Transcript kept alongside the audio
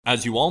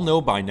As you all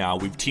know by now,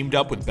 we've teamed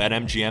up with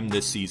BetMGM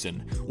this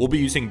season. We'll be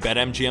using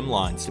BetMGM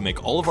lines to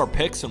make all of our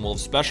picks, and we'll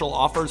have special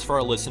offers for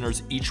our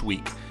listeners each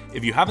week.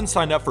 If you haven't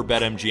signed up for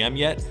BetMGM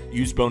yet,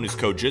 use bonus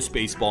code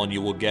JustBaseball and you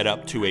will get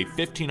up to a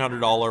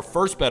 $1,500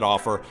 first bet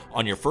offer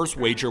on your first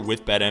wager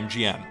with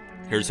BetMGM.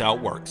 Here's how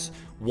it works.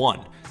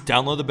 1.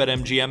 Download the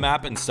BetMGM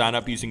app and sign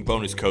up using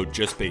bonus code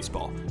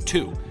JustBaseball.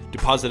 2.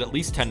 Deposit at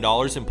least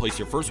 $10 and place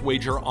your first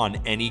wager on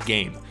any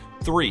game.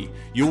 3.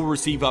 You will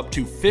receive up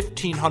to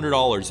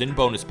 $1,500 in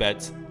bonus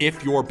bets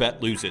if your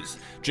bet loses.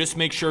 Just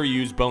make sure you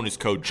use bonus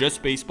code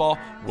JustBaseball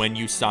when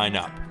you sign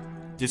up.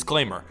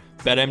 Disclaimer.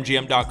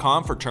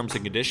 BetMGM.com for terms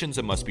and conditions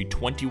and must be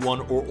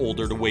 21 or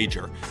older to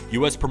wager.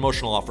 U.S.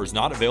 promotional offers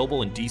not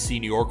available in D.C.,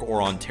 New York,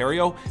 or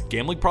Ontario.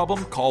 Gambling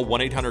problem? Call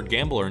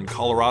 1-800-GAMBLER in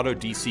Colorado,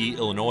 D.C.,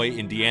 Illinois,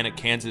 Indiana,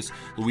 Kansas,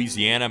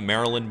 Louisiana,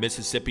 Maryland,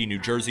 Mississippi, New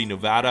Jersey,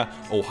 Nevada,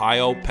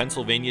 Ohio,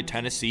 Pennsylvania,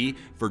 Tennessee,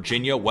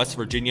 Virginia, West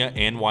Virginia,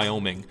 and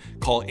Wyoming.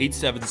 Call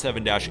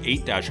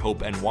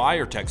 877-8-HOPE-NY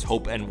or text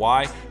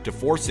HOPE-NY to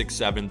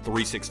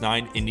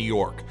 467-369 in New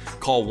York.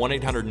 Call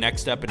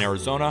 1-800-NEXT-STEP in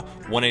Arizona,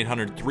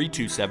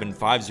 1-800-327-5050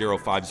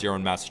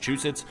 in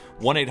Massachusetts,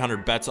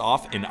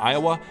 1-800-BETS-OFF in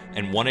Iowa,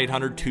 and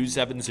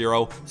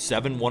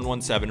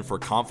 1-800-270-7117 for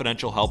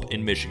confidential help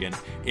in Michigan,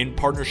 in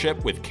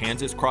partnership with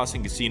Kansas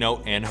Crossing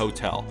Casino and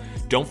Hotel.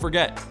 Don't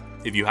forget,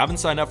 if you haven't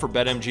signed up for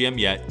BetMGM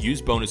yet,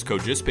 use bonus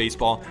code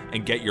JustBaseball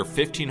and get your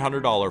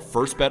 $1,500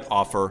 first bet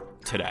offer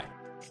today.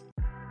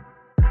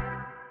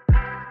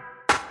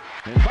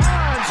 And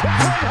Bonds hit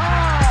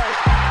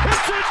high.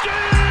 It's a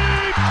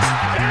deep.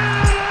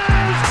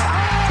 It is out of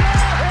here.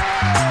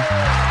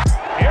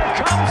 Here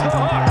comes the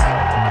hook.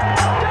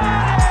 Got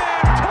him.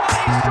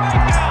 20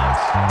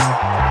 strikeouts.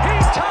 He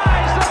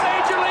ties the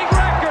major league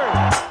record.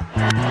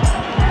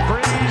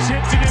 Freese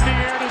hits it in the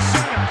air to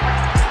center.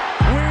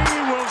 We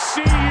will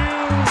see you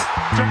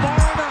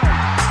tomorrow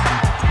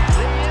night.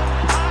 The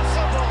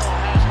impossible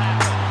has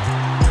happened.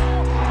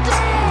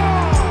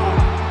 Gone!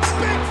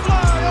 Big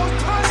fly,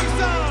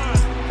 Ohtani-san!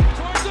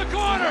 Towards the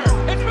corner.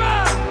 It's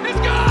back. It's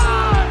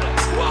gone!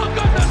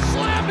 Welcome to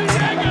Slam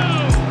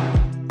Diego!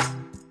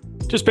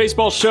 Just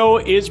Baseball Show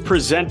is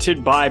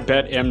presented by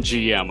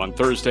BetMGM. On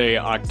Thursday,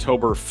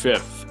 October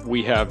 5th,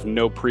 we have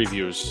no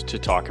previews to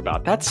talk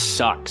about. That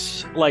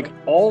sucks. Like,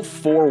 all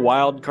 4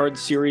 wild card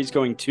series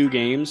going 2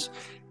 games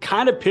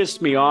kind of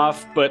pissed me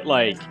off, but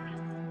like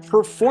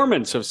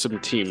performance of some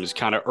teams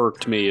kind of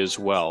irked me as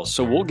well.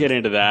 So we'll get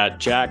into that.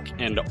 Jack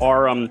and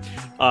Aram,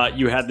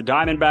 you had the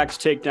Diamondbacks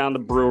take down the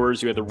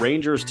Brewers. You had the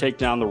Rangers take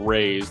down the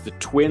Rays. The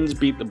Twins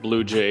beat the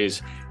Blue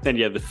Jays. Then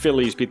you had the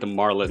Phillies beat the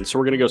Marlins. So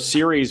we're going to go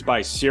series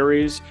by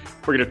series.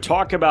 We're going to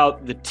talk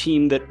about the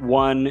team that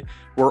won.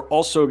 We're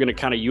also going to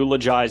kind of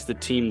eulogize the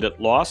team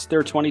that lost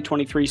their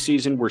 2023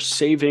 season. We're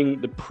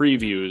saving the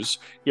previews.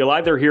 You'll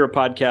either hear a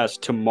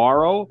podcast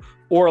tomorrow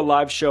or a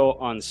live show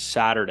on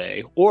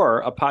Saturday, or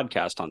a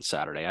podcast on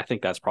Saturday. I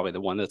think that's probably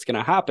the one that's going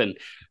to happen.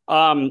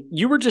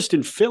 You were just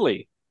in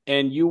Philly,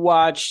 and you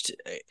watched.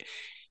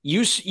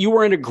 You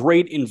were in a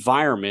great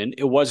environment.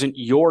 It wasn't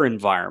your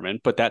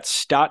environment, but that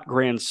Stott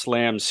Grand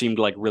Slam seemed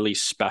like really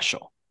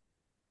special.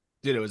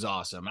 Dude, it was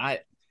awesome. I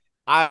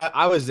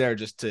was there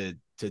just to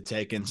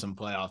take in some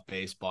playoff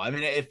baseball. I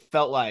mean, it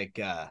felt like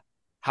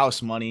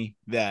house money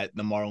that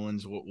the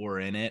Marlins were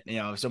in it. You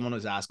know, if someone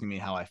was asking me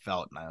how I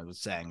felt, and I was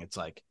saying it's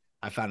like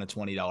I found a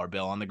 $20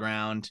 bill on the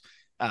ground,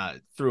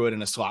 threw it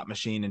in a slot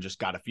machine and just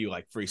got a few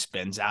like free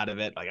spins out of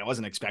it. Like, I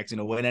wasn't expecting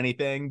to win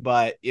anything,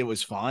 but it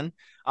was fun.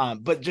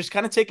 But just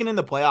kind of taking in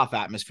the playoff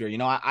atmosphere. You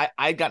know,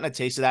 I'd gotten a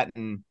taste of that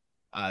in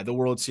the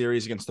World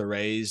Series against the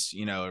Rays.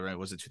 You know,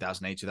 was it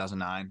 2008,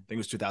 2009? I think it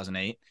was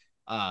 2008.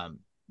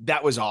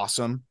 That was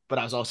awesome, but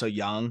I was also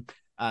young.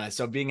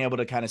 So being able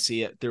to kind of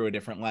see it through a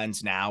different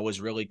lens now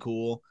was really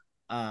cool.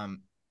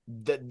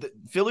 The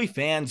Philly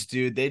fans,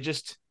 dude,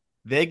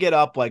 they get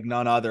up like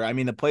none other. I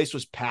mean, the place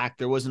was packed.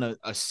 There wasn't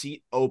a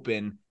seat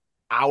open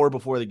hour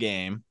before the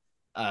game.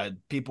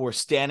 People were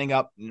standing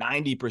up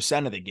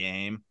 90% of the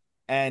game.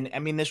 And I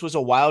mean, this was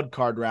a wild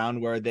card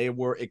round where they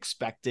were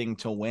expecting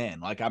to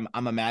win. Like, I'm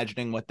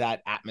imagining what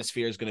that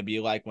atmosphere is going to be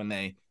like when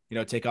they, you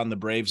know, take on the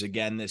Braves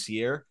again this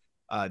year.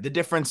 The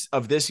difference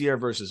of this year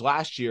versus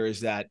last year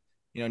is that,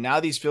 you know, now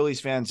these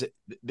Phillies fans,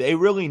 they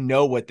really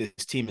know what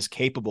this team is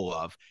capable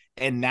of.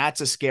 And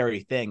that's a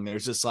scary thing.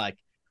 There's just like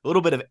a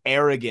little bit of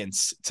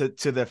arrogance to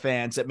the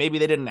fans that maybe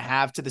they didn't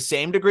have to the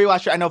same degree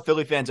last year. I know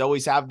Philly fans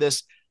always have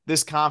this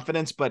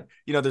confidence, but,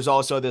 you know, there's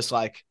also this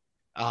like,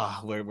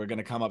 we're going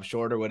to come up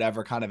short or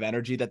whatever kind of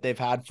energy that they've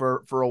had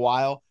for a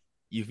while.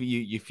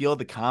 You feel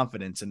the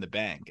confidence in the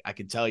bank. I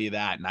can tell you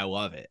that. And I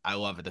love it.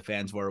 The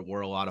fans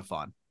were a lot of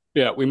fun.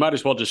 Yeah, we might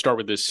as well just start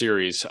with this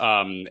series.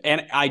 And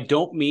I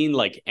don't mean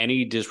like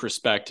any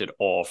disrespect at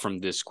all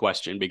from this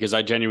question, because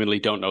I genuinely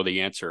don't know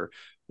the answer.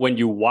 When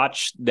you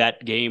watch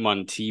that game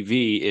on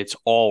TV, it's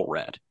all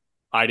red.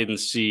 I didn't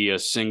see a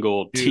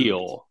single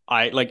teal.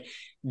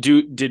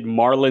 Did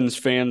Marlins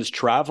fans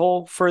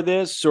travel for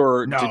this,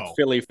 or No. did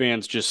Philly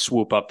fans just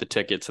swoop up the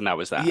tickets and that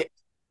was that?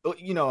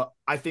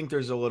 I think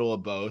there's a little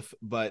of both,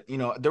 but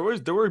there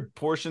were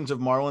portions of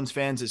Marlins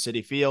fans at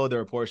Citi Field. There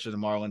were portions of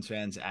Marlins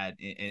fans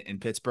in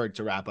Pittsburgh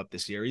to wrap up the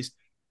series.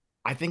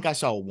 I think I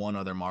saw one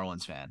other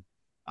Marlins fan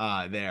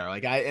there.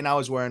 I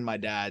was wearing my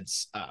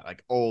dad's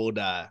like old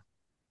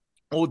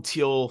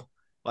teal,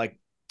 like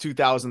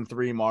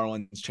 2003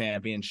 Marlins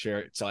champion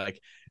shirt. So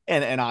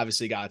and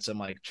obviously got some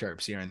like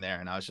chirps here and there.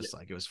 And I was just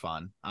like, it was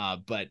fun.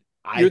 But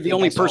you're the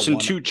only person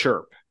to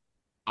chirp.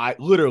 I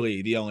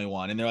literally the only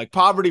one. And they're like,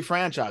 poverty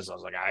franchise. I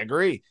was like, I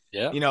agree.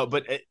 Yeah.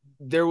 But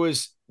there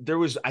was,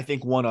 I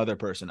think, one other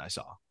person I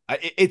saw.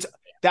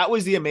 That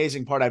was the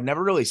amazing part. I've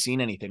never really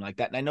seen anything like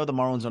that. And I know the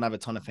Marlins don't have a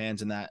ton of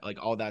fans and that,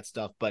 like all that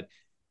stuff, but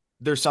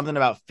there's something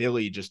about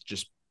Philly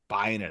just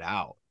buying it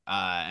out.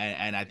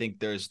 And I think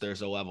there's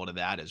a level to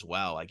that as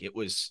well. Like it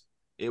was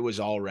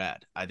all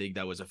red. I think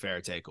that was a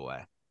fair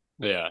takeaway.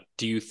 Yeah.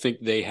 Do you think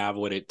they have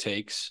what it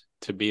takes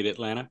to beat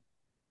Atlanta?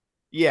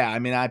 Yeah, I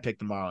mean, I picked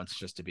the Marlins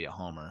just to be a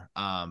homer.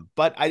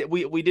 But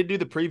we did do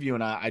the preview,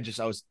 and I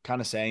was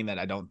kind of saying that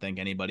I don't think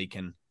anybody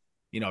can,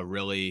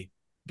 really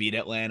beat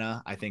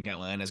Atlanta. I think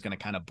Atlanta is going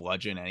to kind of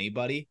bludgeon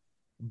anybody.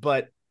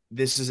 But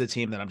this is a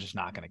team that I'm just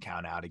not going to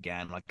count out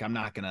again. Like I'm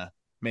not going to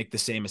make the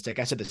same mistake.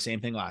 I said the same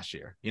thing last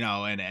year,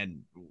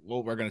 and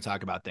we're going to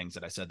talk about things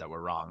that I said that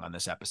were wrong on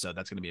this episode.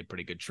 That's going to be a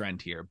pretty good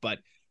trend here. But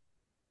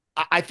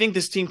I think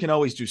this team can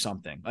always do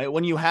something. Like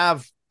when you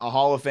have a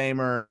Hall of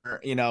Famer,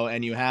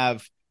 and you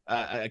have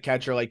a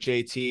catcher like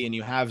JT, and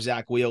you have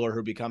Zach Wheeler,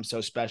 who becomes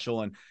so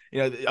special, and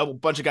a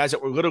bunch of guys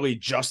that were literally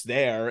just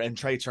there, and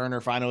Trey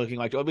Turner finally looking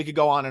like, we could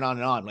go on and on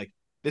and on. Like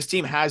this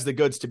team has the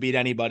goods to beat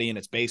anybody, and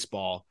it's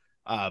baseball.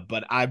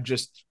 But I'm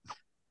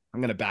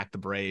going to back the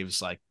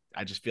Braves. Like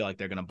I just feel like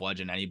they're going to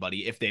bludgeon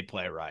anybody if they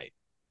play right.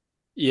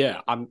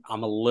 Yeah, I'm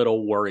a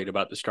little worried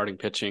about the starting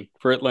pitching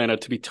for Atlanta,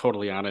 to be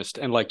totally honest.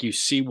 And like you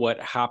see what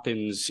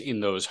happens in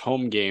those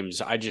home games,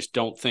 I just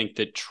don't think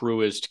that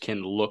Truist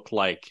can look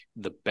like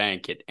the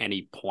bank at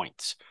any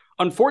point,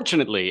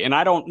 unfortunately. And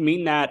I don't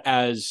mean that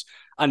as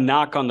a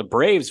knock on the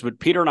Braves, but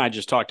Peter and I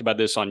just talked about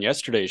this on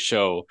yesterday's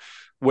show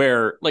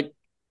where, like,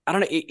 I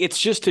don't know, it's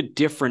just a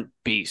different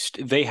beast.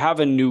 They have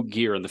a new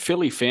gear, and the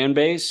Philly fan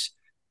base,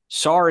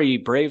 sorry,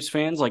 Braves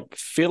fans, like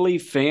Philly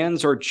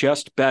fans are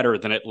just better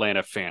than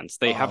Atlanta fans.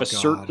 They have a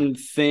certain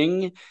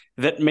thing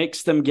that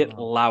makes them get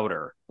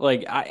louder.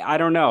 Like, I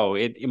don't know.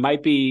 It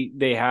might be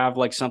they have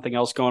like something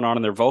else going on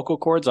in their vocal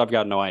cords. I've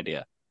got no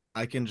idea.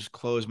 I can just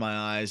close my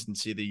eyes and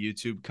see the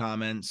YouTube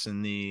comments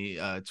and the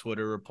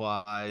Twitter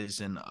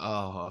replies and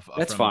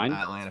that's fine.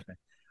 Atlanta fans.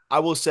 I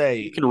will say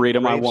you can read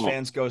them. Braves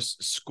fans go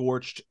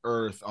scorched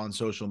earth on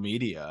social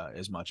media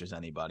as much as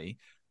anybody.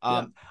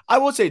 I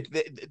will say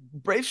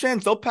Braves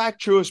fans, they'll pack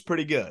Truist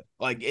pretty good.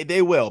 Like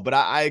they will, but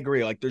I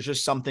agree. Like there's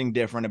just something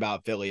different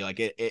about Philly. Like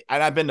and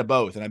I've been to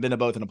both, and I've been to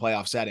both in a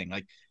playoff setting.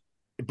 Like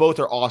both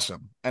are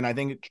awesome. And I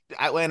think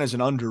Atlanta's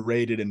an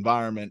underrated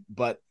environment,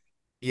 but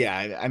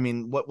yeah, I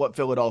mean what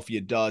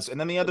Philadelphia does. And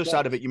then the other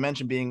side of it, you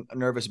mentioned being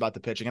nervous about the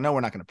pitching. I know we're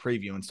not going to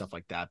preview and stuff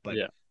like that, but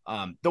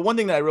the one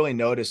thing that I really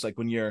noticed, like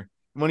when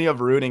you have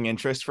rooting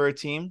interest for a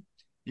team,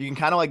 you can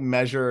kind of like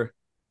measure,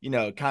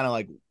 kind of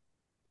like,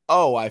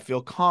 oh, I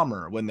feel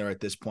calmer when they're at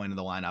this point in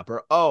the lineup,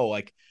 or, oh,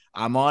 like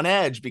I'm on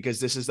edge because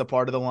this is the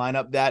part of the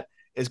lineup that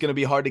is going to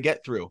be hard to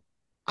get through.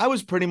 I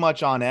was pretty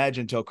much on edge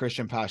until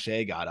Christian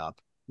Pache got up,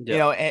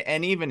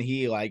 and even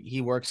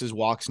he works his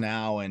walks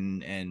now.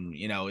 And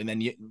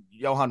then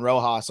Johan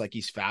Rojas, like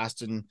he's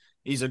fast and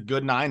he's a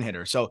good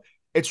 9-hitter. So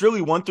it's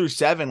really 1 through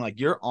 7. Like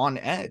you're on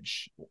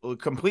edge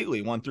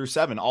completely 1 through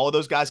 7. All of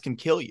those guys can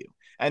kill you.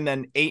 And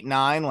then 8,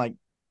 9, like,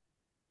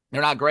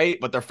 they're not great,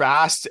 but they're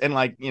fast and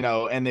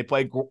and they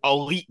play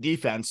elite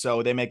defense.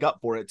 So they make up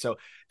for it. So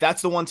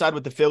that's the one side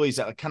with the Phillies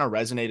that kind of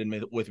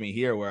resonated with me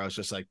here, where I was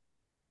just like,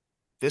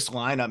 this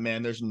lineup,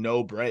 man, there's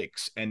no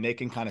breaks and they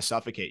can kind of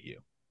suffocate you.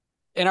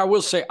 And I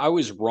will say I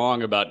was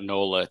wrong about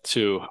Nola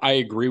too. I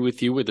agree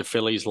with you with the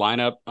Phillies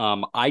lineup.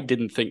 I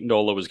didn't think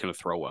Nola was going to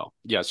throw well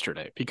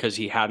yesterday because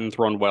he hadn't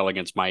thrown well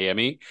against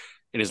Miami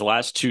in his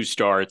last 2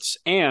 starts.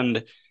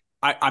 And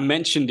I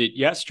mentioned it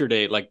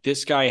yesterday, like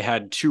this guy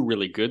had 2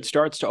 really good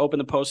starts to open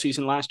the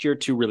postseason last year,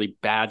 2 really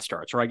bad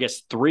starts, or I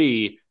guess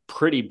 3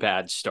 pretty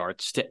bad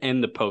starts to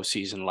end the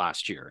postseason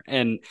last year.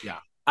 And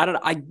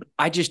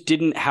I just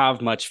didn't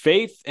have much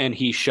faith, and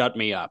he shut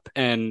me up.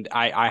 And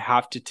I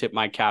have to tip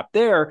my cap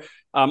there.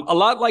 A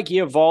lot like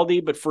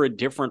Eovaldi, but for a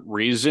different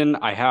reason.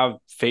 I have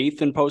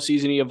faith in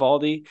postseason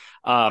Eovaldi.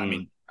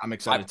 I'm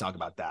excited to talk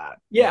about that.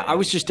 Yeah, I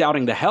was just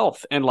doubting the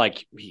health, and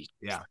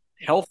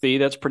healthy,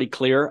 that's pretty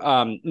clear.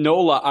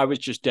 Nola, I was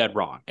just dead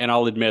wrong, and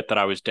I'll admit that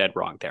I was dead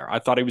wrong there. I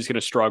thought he was going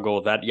to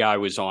struggle. That guy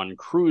was on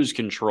cruise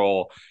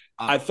control.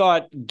 I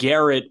thought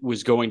Garrett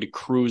was going to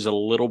cruise a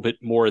little bit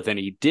more than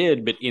he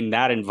did, but in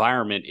that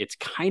environment, it's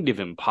kind of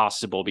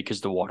impossible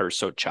because the water is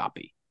so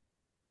choppy.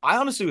 I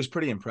honestly was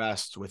pretty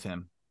impressed with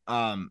him.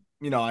 I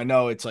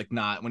know it's like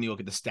not, when you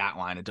look at the stat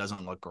line, it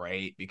doesn't look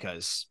great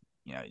because,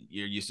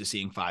 you're used to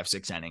seeing 5,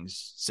 6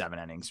 innings, 7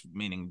 innings,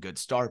 meaning a good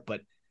start,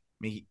 but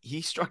mean,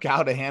 he struck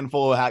out a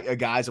handful of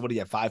guys. What do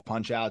you have? 5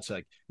 punch outs,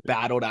 like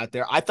battled out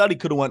there. I thought he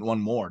could have went one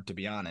more, to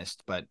be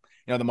honest. But,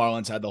 the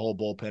Marlins had the whole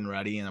bullpen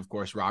ready. And of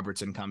course,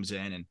 Robertson comes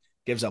in and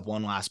gives up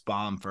one last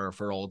bomb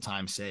for old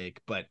time's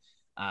sake. But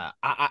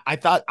I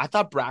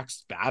thought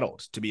Brax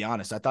battled, to be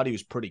honest. I thought he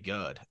was pretty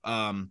good.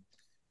 And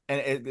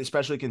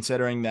especially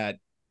considering that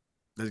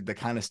the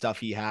kind of stuff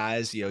he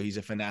has, he's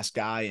a finesse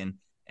guy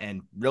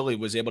and really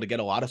was able to get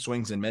a lot of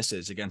swings and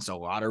misses against a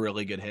lot of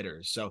really good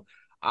hitters. So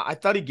I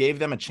thought he gave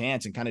them a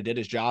chance and kind of did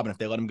his job. And if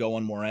they let him go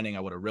one more inning, I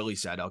would have really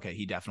said, okay,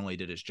 he definitely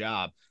did his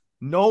job.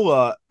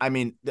 Nola, I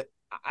mean,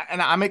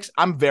 and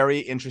I'm very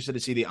interested to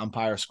see the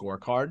umpire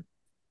scorecard.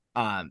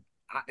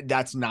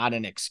 That's not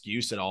an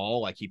excuse at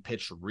all. Like, he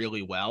pitched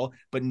really well,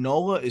 but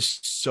Nola is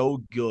so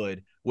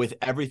good with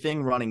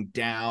everything running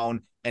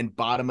down and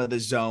bottom of the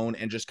zone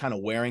and just kind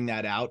of wearing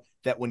that out,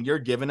 that when you're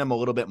giving him a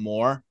little bit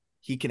more,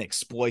 he can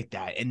exploit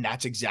that. And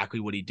that's exactly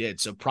what he did.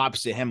 So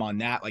props to him on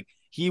that. Like,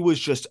 he was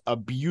just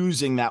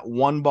abusing that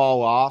one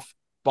ball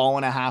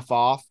and a half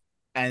off,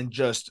 and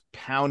just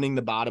pounding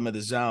the bottom of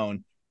the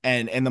zone.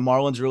 And the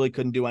Marlins really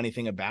couldn't do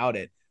anything about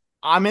it.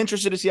 I'm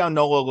interested to see how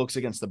Nola looks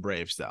against the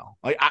Braves, though.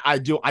 Like, I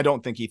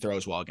don't think he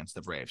throws well against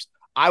the Braves.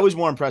 I was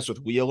more impressed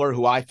with Wheeler,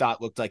 who I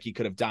thought looked like he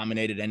could have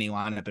dominated any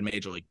lineup in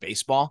Major League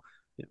Baseball.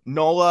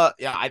 Nola,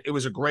 it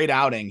was a great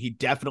outing. He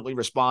definitely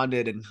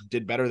responded and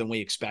did better than we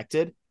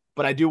expected.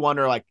 But I do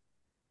wonder, like,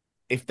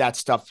 if that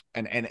stuff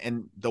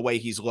and the way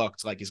he's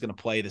looked, like, he's going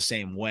to play the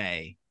same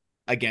way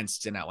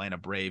against an Atlanta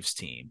Braves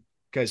team.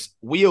 Because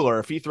Wheeler,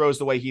 if he throws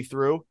the way he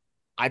threw,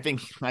 I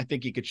think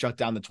he could shut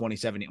down the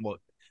 27. Well,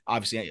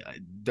 obviously,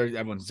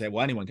 everyone can say,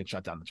 well, anyone could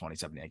shut down the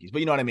 27 Yankees. But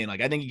you know what I mean?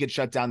 Like, I think he could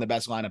shut down the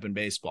best lineup in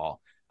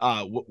baseball,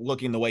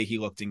 looking the way he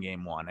looked in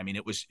Game 1. I mean,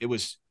 it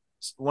was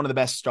one of the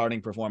best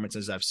starting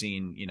performances I've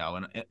seen,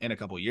 in a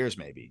couple of years,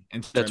 maybe.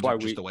 And that's why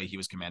just the way he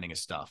was commanding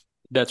his stuff.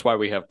 That's why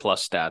we have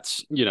plus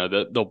stats.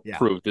 They'll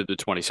prove that the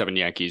 27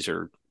 Yankees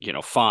are,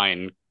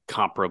 fine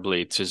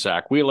comparably to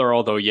Zach Wheeler,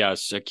 although,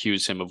 yes,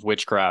 accuse him of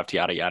witchcraft,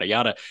 yada, yada,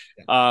 yada.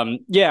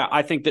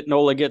 I think that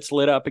Nola gets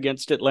lit up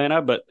against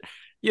Atlanta, but,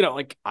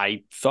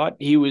 I thought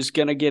he was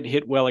going to get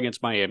hit well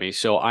against Miami,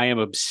 so I am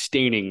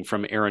abstaining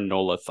from Aaron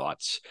Nola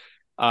thoughts.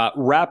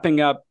 Wrapping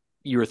up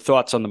your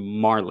thoughts on the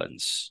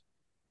Marlins,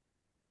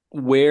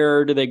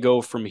 where do they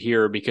go from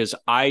here? Because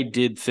I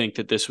did think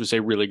that this was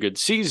a really good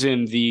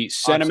season. The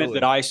sentiment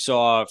that I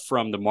saw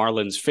from the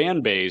Marlins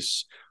fan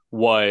base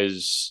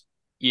was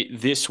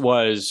this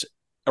was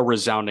a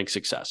resounding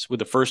success with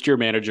the first-year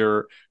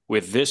manager,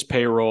 with this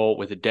payroll,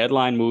 with the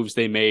deadline moves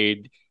they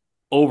made.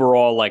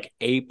 Overall, like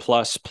A++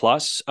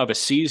 of a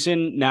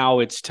season. Now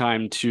it's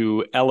time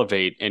to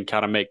elevate and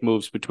kind of make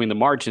moves between the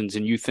margins.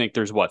 And you think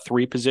there's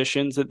 3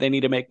 positions that they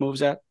need to make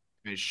moves at?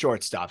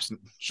 Shortstop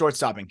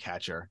and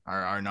catcher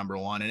are number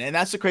one. And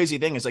that's the crazy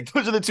thing, is like,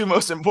 those are the 2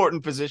 most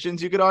important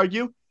positions, you could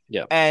argue.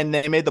 Yeah. And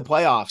they made the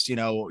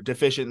playoffs,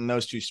 deficient in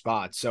those 2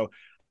 spots. So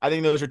I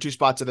think those are 2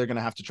 spots that they're going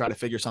to have to try to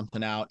figure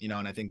something out,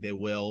 and I think they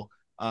will.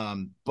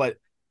 But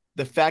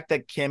the fact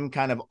that Kim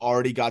kind of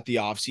already got the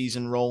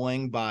offseason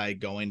rolling by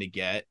going to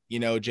get,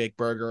 Jake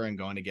Berger and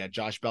going to get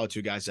Josh Bell,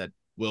 2 guys that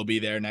will be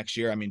there next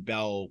year. I mean,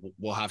 Bell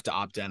will have to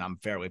opt in. I'm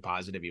fairly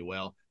positive he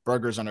will.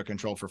 Berger's under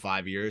control for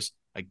 5 years.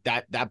 Like,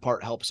 that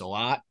part helps a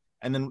lot.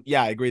 And then,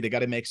 I agree. They got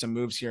to make some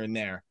moves here and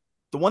there.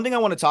 The one thing I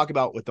want to talk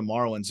about with the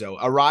Marlins, though,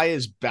 Arraez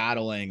is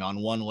battling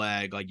on one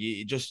leg. Like,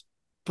 he just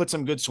put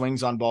some good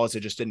swings on balls that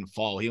just didn't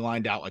fall. He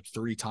lined out like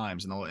 3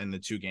 times in the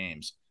 2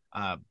 games.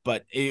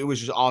 But it was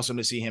just awesome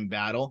to see him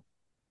battle.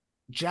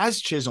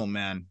 Jazz Chisholm,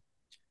 man,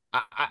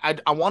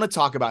 I want to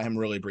talk about him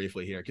really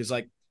briefly here, because,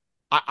 like,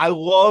 I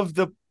love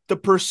the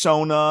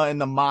persona and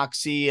the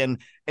moxie,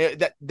 and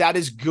that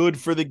is good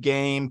for the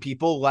game.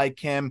 People like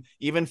him.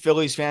 Even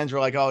Phillies fans were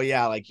like, oh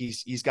yeah, like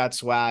he's got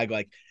swag.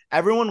 Like,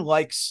 everyone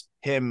likes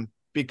him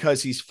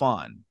because he's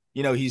fun.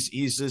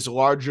 He's this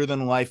larger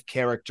than life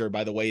character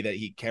by the way that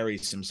he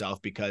carries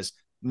himself, because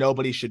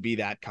nobody should be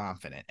that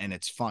confident, and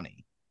it's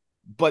funny.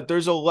 But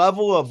there's a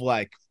level of,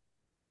 like,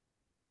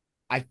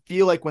 I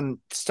feel like when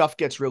stuff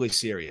gets really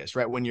serious,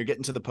 right? When you're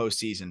getting to the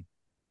postseason,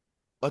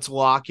 let's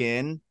lock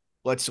in.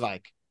 Let's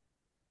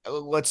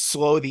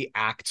slow the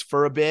act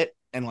for a bit,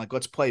 and, like,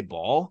 let's play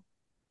ball.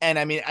 And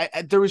I mean,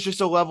 there was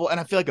just a level, and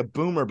I feel like a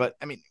boomer, but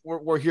I mean,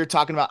 we're here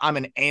talking about, I'm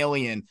an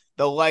alien.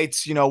 The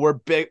lights, we're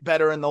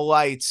better in the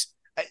lights.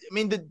 I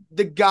mean,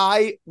 the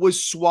guy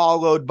was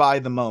swallowed by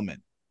the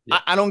moment. Yeah.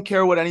 I don't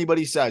care what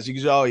anybody says. He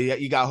goes, oh,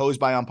 he got hosed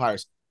by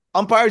umpires.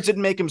 Umpires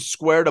didn't make him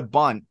square to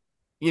bunt.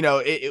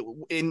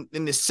 In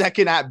the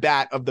second at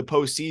bat of the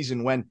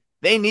postseason, when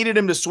they needed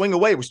him to swing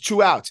away, it was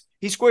 2 outs.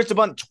 He squares to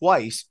bunt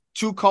twice,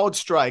 2 called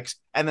strikes,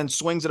 and then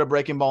swings at a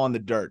breaking ball in the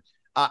dirt.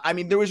 I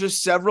mean, there was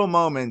just several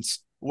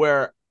moments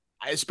where,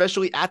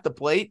 especially at the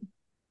plate,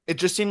 it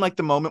just seemed like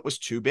the moment was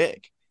too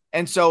big.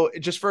 And so,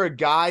 just for a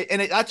guy,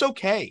 and that's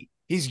okay.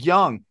 He's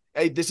young.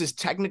 Hey, this is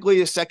technically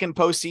his second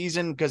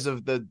postseason because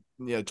of the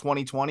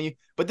 2020,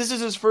 but this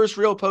is his first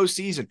real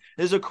postseason.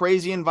 This is a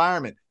crazy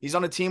environment. He's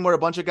on a team where a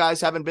bunch of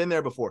guys haven't been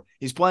there before.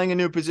 He's playing a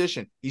new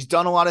position. He's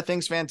done a lot of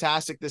things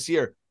fantastic this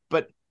year,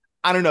 but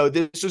I don't know.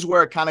 This is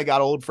where it kind of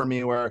got old for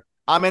me, where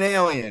I'm an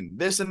alien,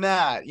 this and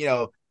that,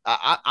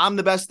 I'm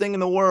the best thing in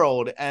the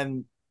world.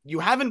 And you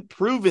haven't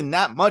proven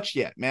that much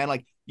yet, man.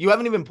 Like, you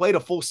haven't even played a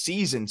full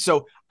season.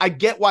 So I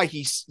get why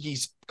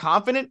he's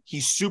confident.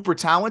 He's super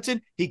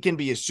talented. He can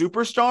be a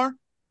superstar,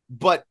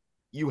 but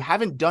you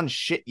haven't done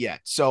shit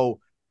yet. So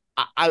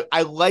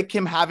I like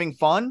him having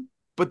fun,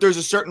 but there's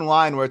a certain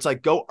line where it's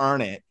like, go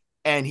earn it.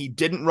 And he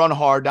didn't run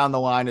hard down the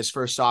line his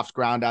first soft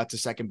ground out to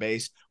second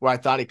base, where I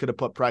thought he could have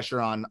put pressure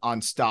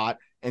on Stott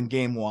in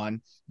game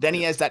one. Then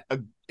he has that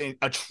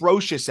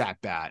atrocious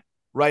at bat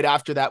right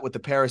after that with the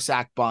pair of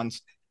sack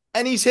bunts,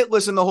 and he's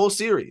hitless in the whole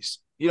series.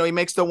 He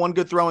makes the one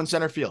good throw in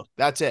center field.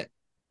 That's it.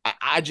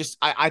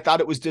 I thought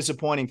it was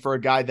disappointing for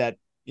a guy that,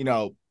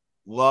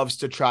 loves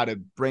to try to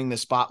bring the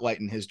spotlight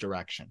in his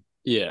direction.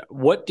 Yeah.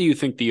 What do you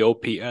think the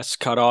OPS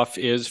cutoff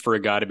is for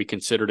a guy to be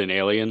considered an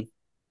alien?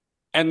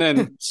 And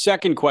then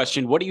second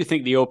question, what do you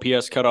think the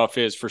OPS cutoff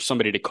is for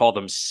somebody to call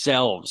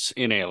themselves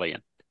an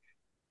alien?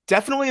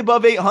 Definitely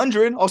above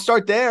 800. I'll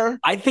start there.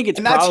 I think it's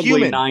that's probably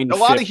human. 950.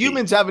 A lot of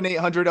humans have an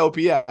 800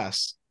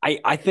 OPS.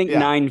 I think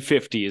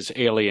 950 is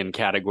alien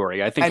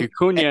category. I think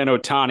Acuna and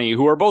Ohtani,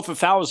 who are both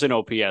 1,000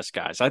 OPS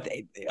guys,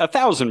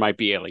 1,000 might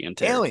be alien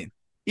too. Alien.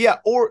 Yeah,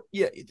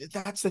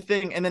 that's the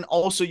thing. And then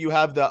also you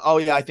have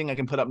I think I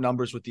can put up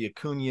numbers with the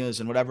Acunas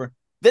and whatever.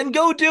 Then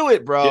go do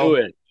it, bro. Do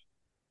it.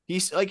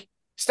 He's like,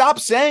 stop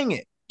saying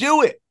it.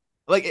 Do it.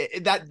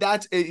 Like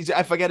that's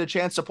if I get a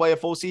chance to play a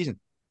full season,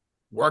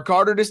 work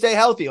harder to stay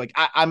healthy. Like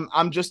I'm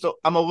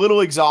a little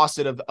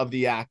exhausted of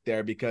the act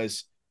there,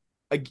 because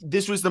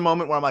this was the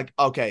moment where I'm like,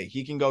 okay,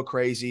 he can go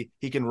crazy.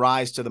 He can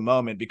rise to the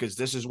moment because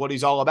this is what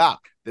he's all about.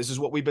 This is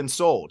what we've been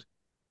sold.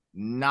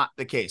 Not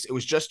the case. It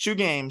was just 2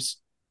 games.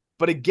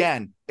 But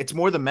again, it's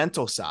more the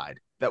mental side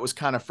that was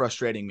kind of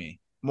frustrating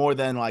me, more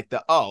than like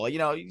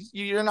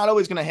you're not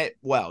always going to hit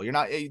well. You're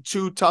not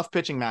 2 tough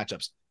pitching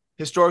matchups.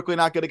 Historically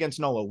not good against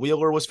Nola.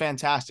 Wheeler was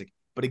fantastic.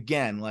 But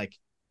again, like,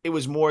 it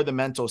was more the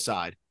mental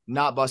side,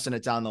 not busting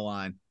it down the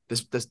line.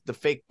 The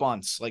fake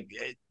bunts,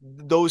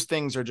 those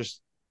things are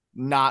just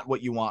not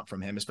what you want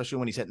from him, especially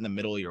when he's hitting the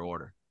middle of your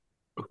order.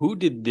 Who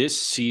did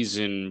this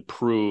season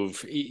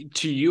prove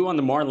to you on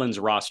the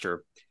Marlins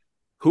roster?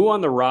 Who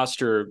on the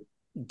roster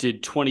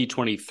did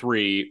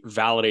 2023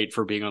 validate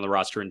for being on the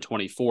roster in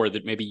 24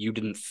 that maybe you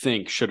didn't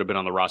think should have been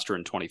on the roster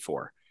in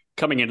 24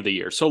 coming into the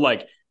year? So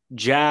like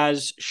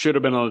Jazz should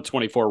have been on the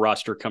 24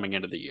 roster coming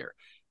into the year.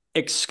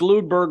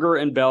 Exclude Berger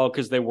and Bell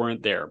because they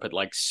weren't there, but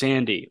like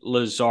Sandy,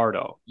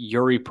 Luzardo,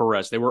 Yuri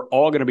Perez, they were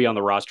all going to be on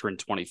the roster in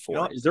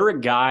 24. Is there a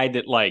guy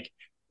that like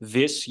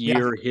this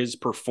year, his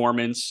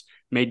performance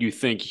made you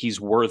think he's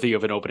worthy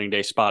of an opening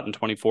day spot in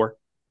 24?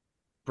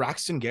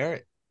 Braxton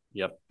Garrett.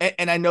 Yep.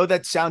 And I know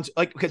that sounds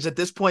like, because at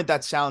this point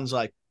that sounds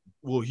like,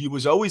 well, he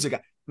was always a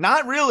guy.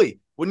 Not really.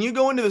 When you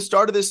go into the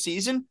start of this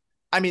season,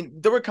 I mean,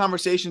 there were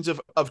conversations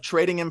of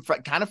trading him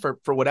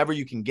for whatever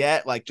you can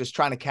get, like just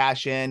trying to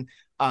cash in.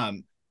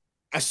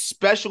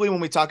 Especially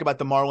when we talk about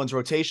the Marlins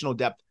rotational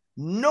depth,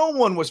 no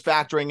one was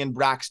factoring in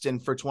Braxton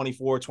for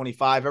 24,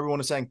 25. Everyone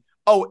was saying,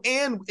 oh,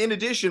 and in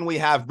addition, we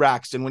have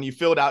Braxton when you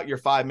filled out your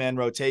 5-man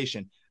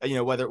rotation,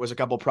 whether it was a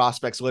couple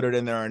prospects littered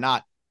in there or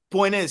not.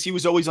 Point is, he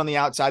was always on the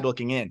outside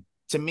looking in.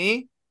 To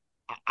me,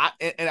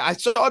 I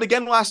saw it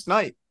again last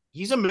night.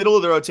 He's a middle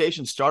of the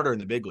rotation starter in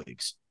the big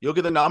leagues. You look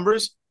at the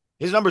numbers,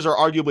 his numbers are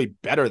arguably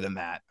better than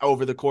that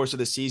over the course of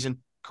the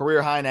season.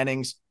 Career high in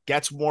innings,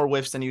 gets more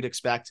whiffs than you'd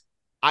expect.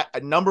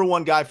 Number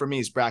one guy for me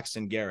is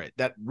Braxton Garrett.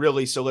 That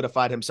really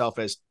solidified himself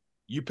as,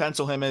 you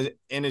pencil him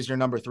in as your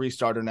number 3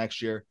 starter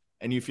next year,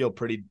 and you feel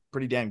pretty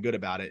damn good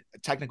about it.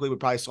 Technically,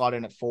 would probably slot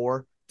in at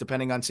 4,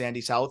 depending on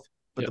Sandy's health.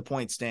 But the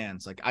point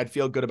stands. Like, I'd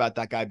feel good about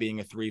that guy being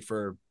a 3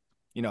 for,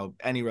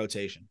 any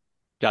rotation.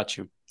 Got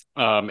you.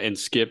 And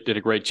Skip did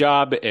a great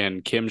job,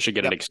 and Kim should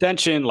get an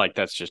extension. Like,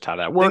 that's just how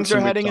that works. Things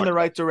are heading in the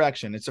right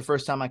direction. It's the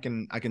first time I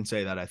can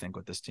say that, I think,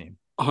 with this team.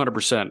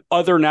 100%.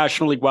 Other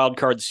National League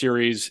wildcard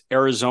series,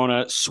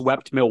 Arizona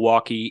swept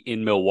Milwaukee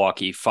in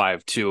Milwaukee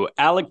 5-2.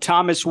 Alek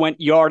Thomas went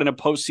yard in a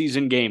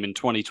postseason game in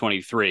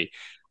 2023.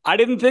 I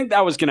didn't think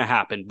that was going to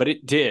happen, but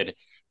it did.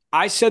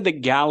 I said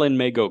that Gallen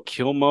may go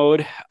kill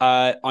mode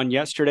on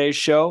yesterday's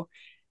show.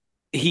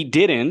 He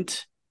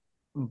didn't,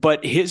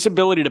 but his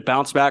ability to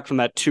bounce back from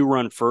that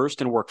 2-run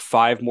first and work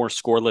 5 more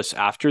scoreless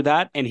after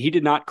that, and he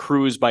did not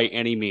cruise by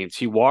any means.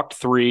 He walked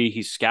 3,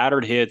 he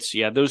scattered hits,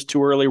 he had those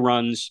 2 early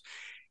runs.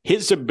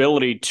 His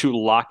ability to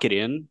lock it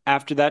in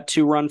after that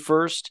 2-run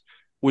first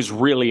was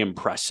really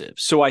impressive.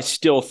 So I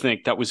still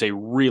think that was a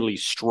really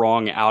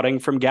strong outing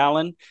from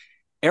Gallen.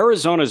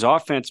 Arizona's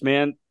offense,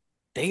 man,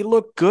 they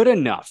look good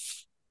enough.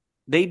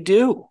 They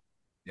do.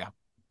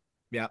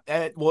 Yeah.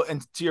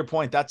 And to your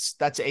point,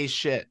 that's ace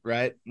shit,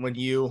 right? When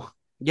you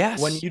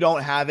Yes.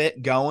 don't have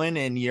it going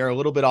and you're a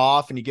little bit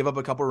off and you give up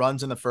a couple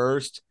runs in the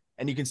first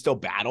and you can still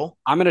battle.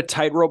 I'm going to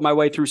tightrope my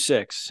way through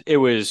 6. It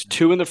was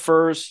 2 in the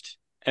first,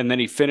 and then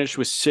he finished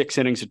with 6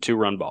 innings of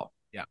 2-run ball.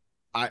 Yeah,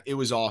 it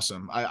was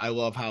awesome. I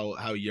love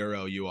how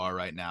Euro you are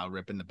right now,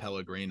 ripping the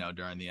Pellegrino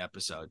during the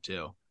episode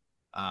too.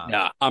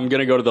 Yeah, I'm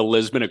gonna go to the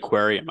Lisbon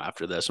Aquarium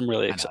after this. I'm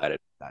really excited.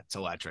 That's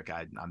electric.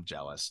 I'm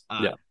jealous.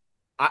 Yeah,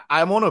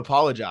 I want to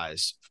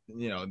apologize.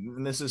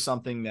 And this is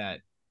something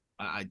that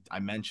I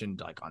mentioned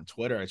like on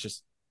Twitter. It's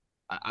just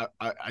I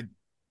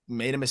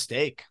made a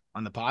mistake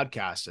on the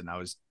podcast, and I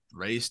was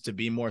raised to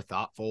be more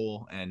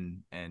thoughtful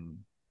and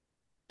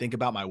think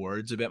about my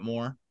words a bit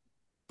more.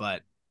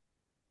 But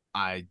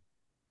I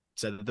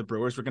said that the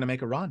Brewers were going to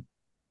make a run,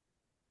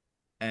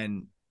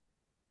 and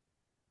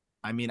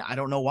I mean, I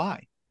don't know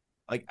why.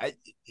 Like,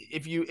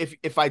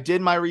 if I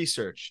did my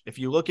research, if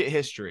you look at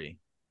history,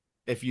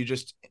 if you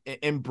just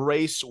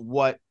embrace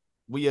what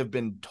we have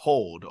been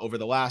told over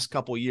the last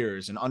couple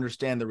years and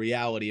understand the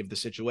reality of the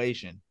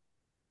situation,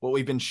 what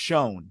we've been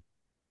shown,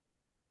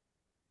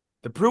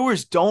 the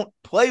Brewers don't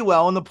play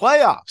well in the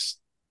playoffs.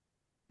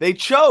 They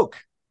choke.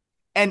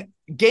 And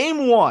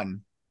game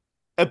 1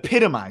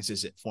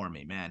 epitomizes it for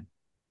me, man.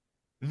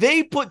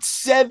 They put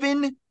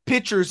 7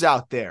 pitchers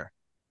out there,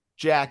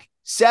 Jack.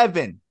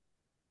 7.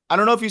 I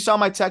don't know if you saw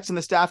my text in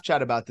the staff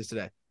chat about this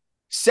today.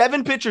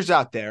 7 pitchers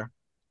out there.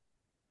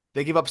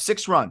 They give up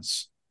 6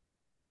 runs.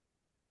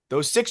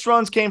 Those 6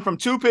 runs came from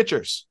 2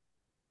 pitchers,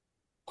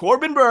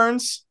 Corbin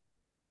Burnes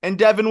and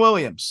Devin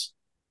Williams.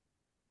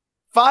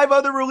 5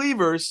 other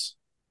relievers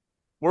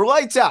were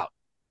lights out.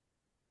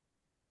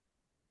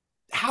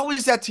 How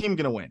is that team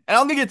going to win? And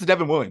I'm going to get to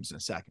Devin Williams in a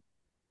second.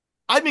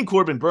 I think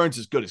Corbin Burnes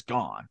is good as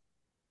gone.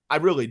 I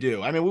really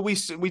do. I mean,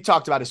 we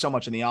talked about it so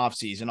much in the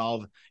offseason,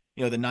 all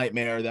of the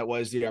nightmare that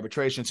was the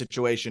arbitration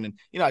situation.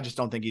 And, I just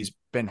don't think he's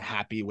been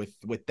happy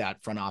with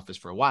that front office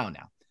for a while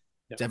now.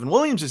 Yep. Devin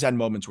Williams has had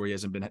moments where he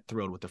hasn't been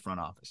thrilled with the front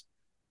office.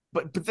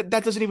 But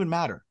that doesn't even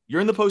matter.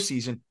 You're in the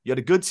postseason. You had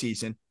a good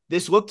season.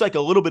 This looked like a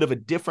little bit of a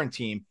different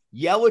team.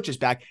 Yelich is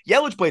back.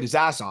 Yelich played his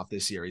ass off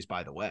this series,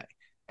 by the way,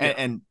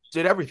 and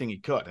did everything he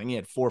could. I think he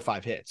had 4 or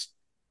 5 hits.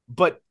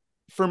 But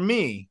for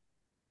me,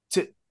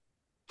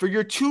 for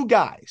your 2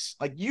 guys,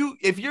 like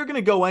if you're going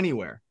to go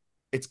anywhere,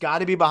 it's got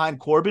to be behind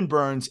Corbin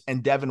Burnes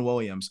and Devin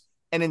Williams.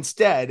 And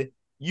instead,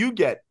 you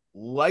get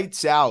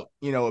lights out,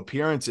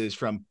 appearances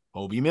from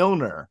Hobie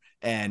Milner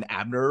and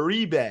Abner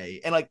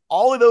Uribe. And like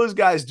all of those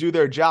guys do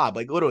their job.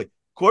 Like literally,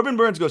 Corbin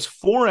Burnes goes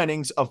 4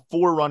 innings of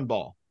 4-run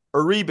ball.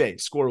 Uribe,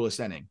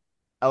 scoreless inning.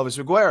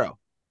 Elvis Aguero,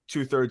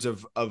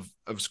 2/3 of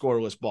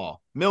scoreless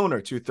ball.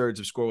 Milner, 2/3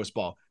 of scoreless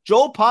ball.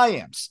 Joel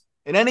Payamps,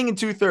 an inning and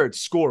 2/3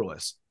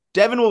 scoreless.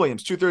 Devin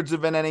Williams, 2/3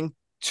 of an inning,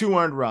 2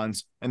 earned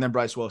runs, and then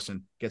Bryce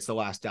Wilson gets the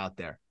last out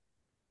there.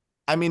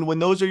 I mean, when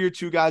those are your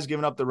 2 guys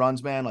giving up the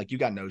runs, man, like you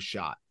got no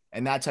shot.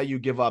 And that's how you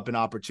give up an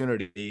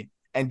opportunity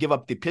and give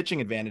up the pitching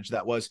advantage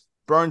that was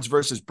Burnes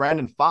versus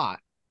Brandon Pfaadt.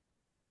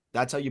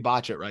 That's how you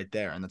botch it right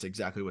there, and that's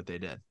exactly what they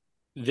did.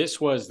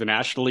 This was the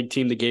National League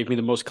team that gave me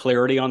the most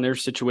clarity on their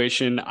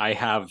situation. I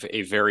have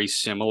a very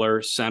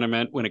similar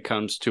sentiment when it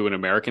comes to an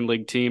American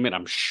League team, and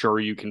I'm sure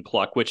you can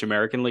pluck which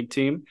American League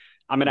team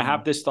I'm going to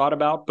have this thought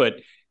about.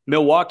 But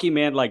Milwaukee,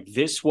 man, like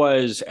this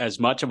was as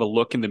much of a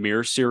look in the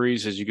mirror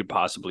series as you could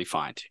possibly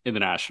find in the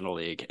National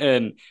League.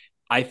 And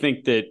I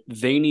think that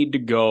they need to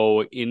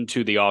go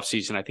into the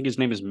offseason. I think his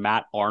name is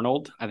Matt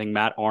Arnold. I think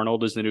Matt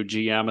Arnold is the new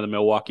GM of the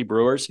Milwaukee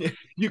Brewers.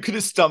 You could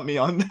have stumped me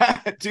on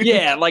that, dude.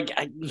 Yeah,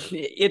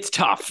 it's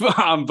tough.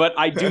 But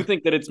I do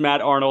think that it's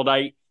Matt Arnold.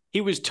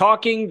 He was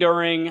talking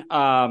during,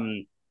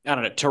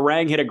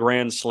 Terang hit a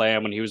grand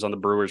slam when he was on the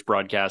Brewers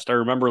broadcast. I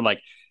remember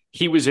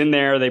he was in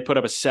there. They put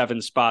up a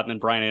 7 spot, and then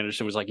Brian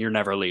Anderson was like, "You're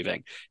never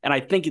leaving." And I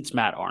think it's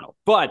Matt Arnold.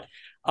 But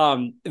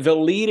the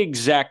lead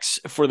execs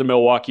for the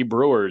Milwaukee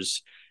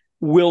Brewers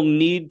will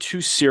need to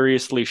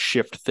seriously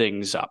shift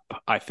things up,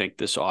 I think,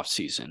 this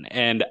offseason.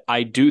 And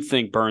I do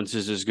think Burnes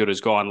is as good as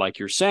gone, like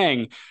you're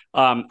saying.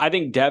 I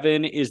think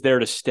Devin is there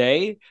to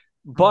stay,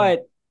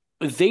 but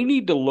they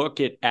need to look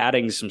at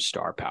adding some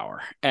star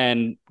power.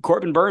 And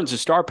Corbin Burnes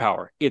is star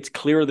power. It's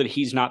clear that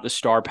he's not the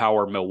star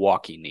power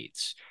Milwaukee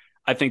needs.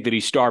 I think that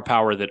he's star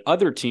power that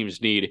other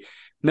teams need.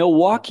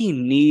 Milwaukee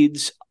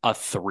needs a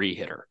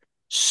 3-hitter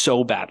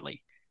so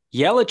badly.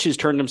 Yelich has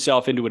turned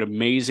himself into an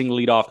amazing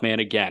leadoff man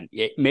again,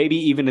 maybe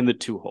even in the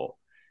 2-hole.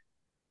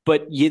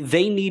 But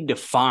they need to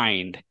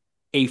find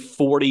a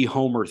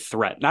 40-homer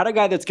threat. Not a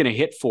guy that's going to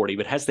hit 40,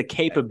 but has the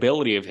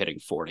capability of hitting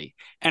 40.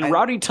 And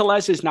Rowdy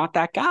Tellez is not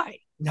that guy.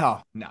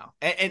 No.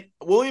 And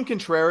William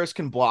Contreras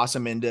can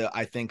blossom into,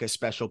 I think, a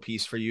special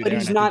piece for you. But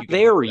he's not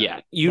there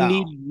yet. You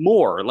need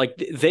more.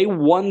 They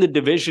won the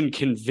division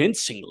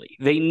convincingly.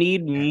 They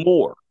need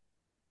more.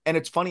 And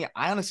it's funny,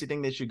 I honestly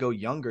think they should go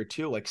younger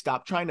too.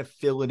 Stop trying to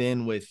fill it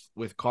in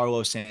with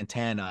Carlos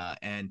Santana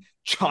and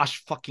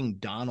Josh fucking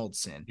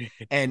Donaldson.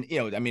 And,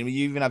 you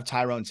even have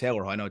Tyrone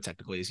Taylor, who I know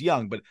technically is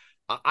young, but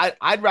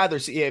I'd rather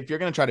see, if you're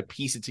going to try to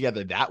piece it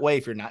together that way,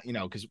 if you're not,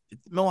 because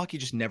Milwaukee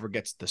just never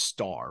gets the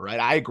star, right?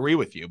 I agree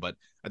with you, but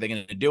are they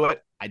going to do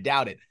it? I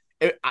doubt it.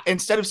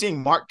 Instead of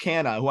seeing Mark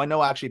Canha, who I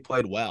know actually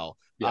played well,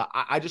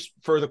 I just,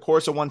 for the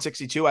course of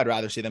 162, I'd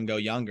rather see them go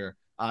younger.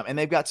 And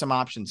they've got some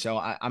options. So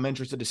I'm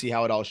interested to see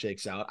how it all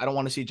shakes out. I don't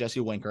want to see Jesse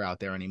Winker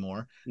out there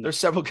anymore. There's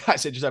several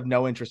guys I just have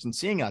no interest in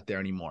seeing out there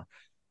anymore.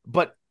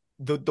 But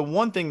the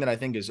one thing that I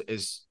think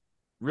is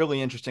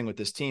really interesting with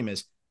this team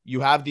is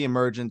you have the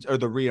emergence or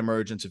the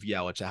reemergence of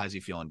Yelich that has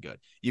you feeling good.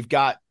 You've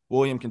got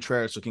William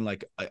Contreras looking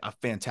like a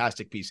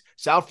fantastic piece.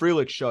 Sal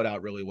Frelick showed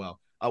out really well.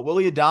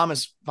 Willy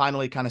Adames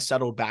finally kind of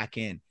settled back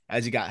in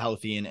as he got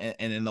healthy and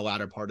in the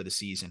latter part of the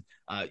season.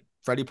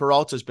 Freddie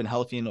Peralta's been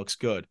healthy and looks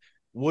good.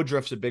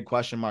 Woodruff's a big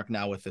question mark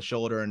now with the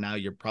shoulder, and now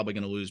you're probably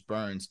going to lose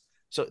Burns.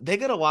 So they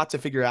got a lot to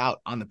figure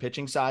out on the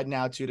pitching side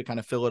now, too, to kind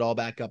of fill it all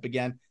back up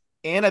again.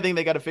 And I think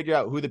they got to figure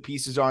out who the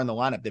pieces are in the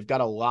lineup. They've got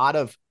a lot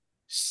of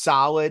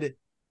solid,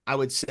 I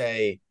would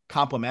say,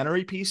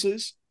 complementary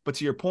pieces. But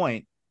to your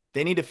point,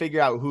 they need to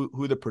figure out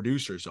who the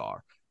producers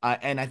are.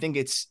 And I think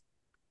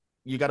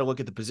you got to look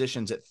at the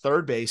positions at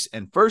third base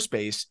and first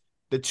base,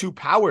 the two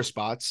power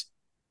spots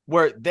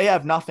where they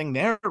have nothing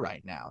there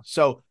right now.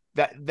 So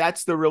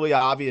that's the really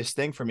obvious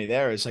thing for me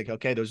there is like,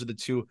 okay, those are the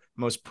two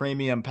most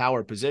premium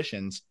power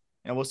positions.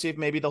 And we'll see if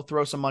maybe they'll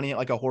throw some money at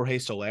like a Jorge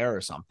Soler or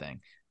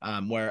something,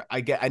 where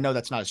I know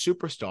that's not a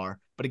superstar,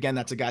 but again,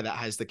 that's a guy that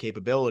has the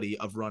capability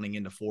of running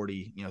into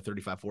 40,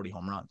 35, 40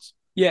 home runs.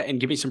 Yeah, and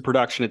give me some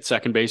production at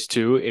second base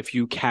too, if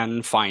you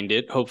can find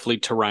it. Hopefully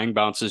Terang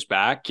bounces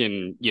back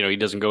and, he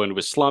doesn't go into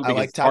a slump. I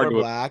like Tyler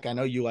Black. I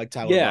know you like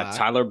Tyler Black. Yeah,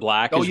 Tyler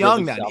Black. Go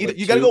young then.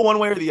 You got to go one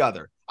way or the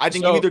other. I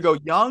think you either go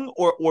young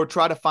or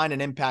try to find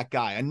an impact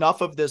guy.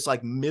 Enough of this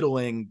like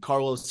middling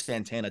Carlos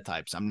Santana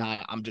types.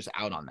 I'm just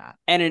out on that.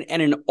 And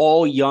an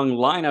all young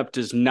lineup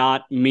does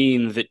not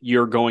mean that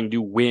you're going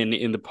to win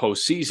in the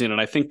postseason.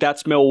 And I think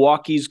that's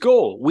Milwaukee's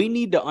goal. We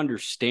need to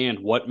understand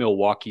what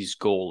Milwaukee's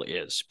goal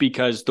is,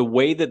 because the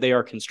way that they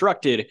are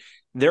constructed,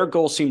 their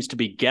goal seems to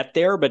be get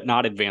there, but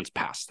not advance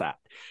past that.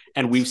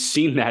 And we've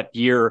seen that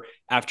year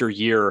after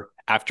year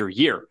after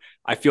year.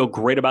 I feel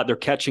great about their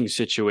catching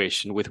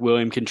situation with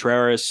William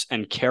Contreras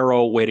and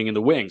Carroll waiting in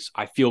the wings.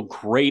 I feel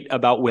great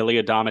about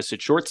Willy Adames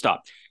at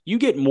shortstop. You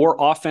get more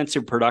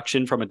offensive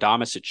production from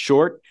Adames at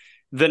short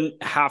than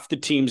half the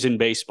teams in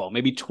baseball,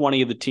 maybe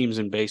 20 of the teams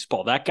in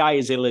baseball. That guy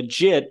is a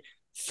legit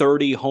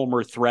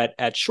 30-homer threat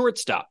at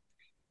shortstop.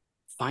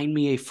 Find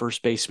me a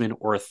first baseman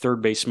or a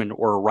third baseman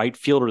or a right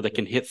fielder that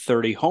can hit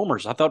 30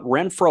 homers. I thought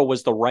Renfroe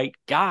was the right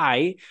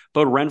guy,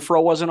 but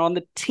Renfroe wasn't on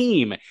the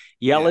team.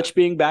 Yelich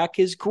being back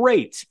is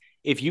great.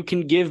 If you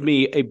can give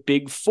me a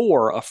big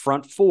four, a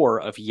front four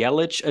of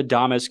Yelich,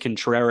 Adames,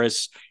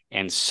 Contreras,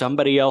 and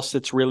somebody else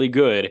that's really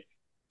good,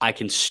 I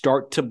can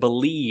start to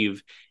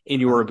believe in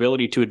your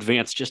ability to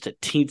advance just a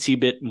teensy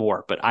bit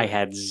more, but I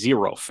had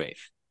zero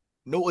faith.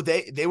 No,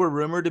 they were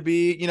rumored to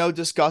be,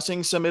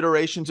 discussing some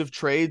iterations of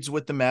trades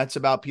with the Mets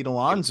about Pete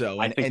Alonso.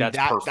 I think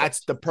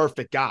that's the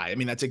perfect guy. I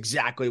mean, that's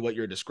exactly what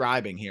you're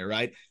describing here,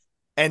 right?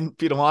 And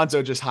Pete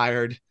Alonso just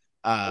hired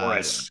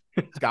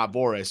Scott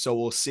Boras. So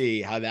we'll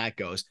see how that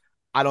goes.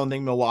 I don't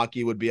think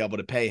Milwaukee would be able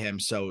to pay him.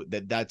 So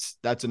that's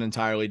an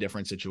entirely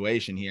different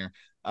situation here.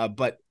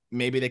 But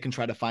maybe they can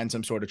try to find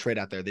some sort of trade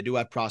out there. They do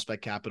have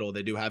prospect capital.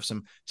 They do have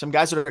some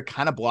guys that are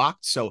kind of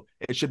blocked. So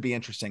it should be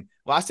interesting.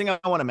 Last thing I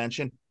want to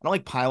mention, I don't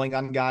like piling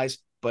on guys,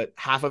 but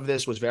half of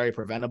this was very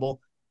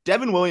preventable.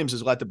 Devin Williams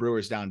has let the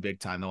Brewers down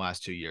big time the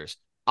last 2 years.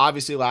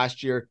 Obviously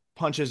last year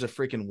punches a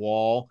freaking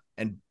wall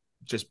and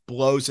just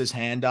blows his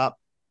hand up.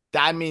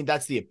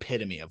 That's the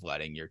epitome of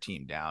letting your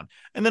team down.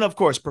 And then of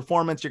course,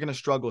 performance, you're going to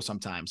struggle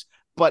sometimes,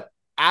 but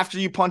after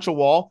you punch a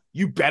wall,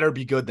 you better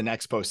be good the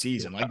next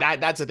postseason. Like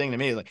that's the thing to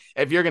me. Like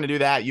if you're going to do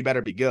that, you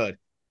better be good.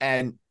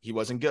 And he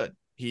wasn't good.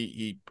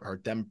 He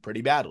hurt them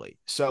pretty badly.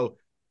 So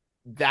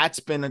that's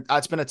been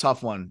a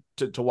tough one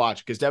to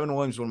watch, because Devin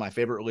Williams is one of my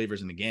favorite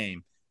relievers in the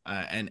game.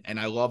 And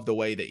I love the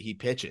way that he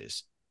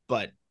pitches,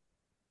 but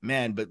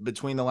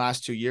between the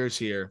last 2 years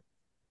here,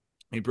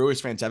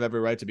 Brewers fans have every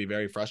right to be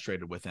very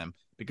frustrated with him,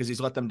 because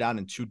he's let them down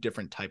in two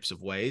different types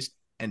of ways,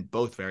 and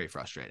both very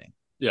frustrating.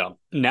 Yeah.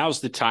 Now's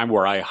the time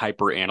where I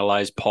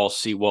hyper-analyze Paul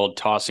Sewald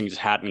tossing his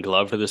hat and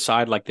glove to the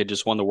side like they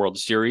just won the World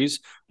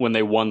Series when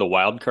they won the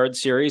wild card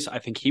series. I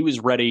think he was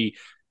ready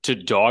to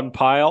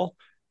dogpile.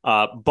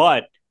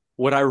 But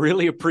what I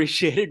really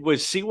appreciated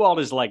was Sewald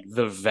is like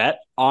the vet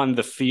on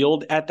the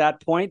field at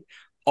that point.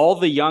 All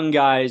the young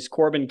guys,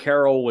 Corbin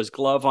Carroll was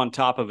glove on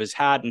top of his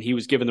hat, and he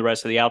was giving the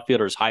rest of the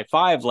outfielders high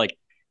five like,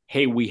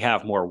 hey, we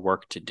have more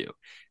work to do.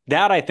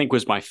 That, I think,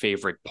 was my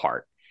favorite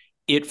part.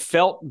 It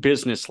felt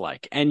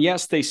businesslike. And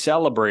yes, they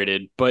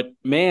celebrated, but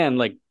man,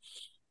 like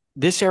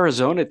this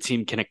Arizona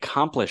team can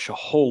accomplish a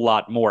whole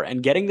lot more.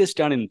 And getting this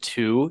done in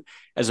 2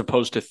 as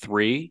opposed to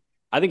 3,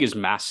 I think is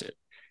massive,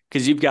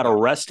 because you've got a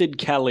rested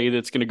Kelly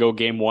that's going to go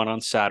game 1 on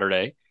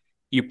Saturday.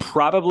 You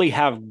probably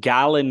have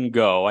Gallen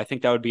go. I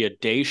think that would be a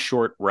day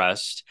short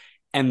rest.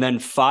 And then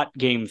Pfaadt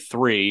game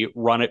 3,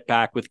 run it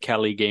back with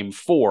Kelly game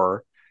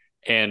 4,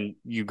 and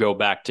you go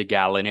back to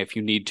Gallen if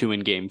you need to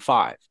in game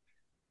 5.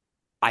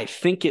 I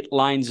think it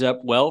lines up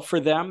well for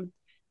them.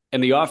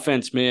 And the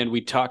offense, man,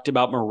 we talked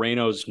about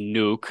Moreno's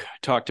nuke,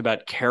 talked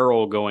about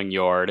Carroll going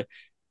yard.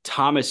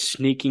 Thomas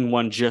sneaking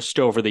one just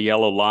over the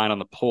yellow line on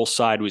the pull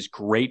side was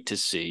great to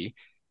see.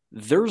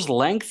 There's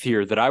length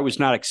here that I was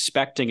not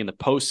expecting in the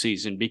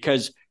postseason,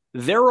 because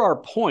there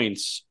are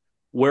points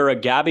where a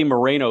Gabby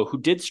Moreno, who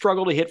did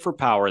struggle to hit for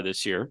power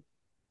this year,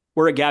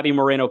 where a Gabby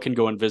Moreno can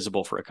go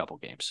invisible for a couple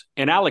games.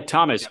 And Alec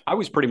Thomas, I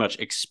was pretty much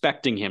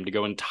expecting him to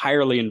go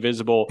entirely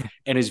invisible,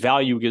 and his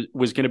value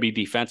was going to be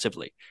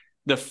defensively.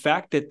 The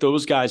fact that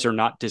those guys are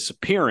not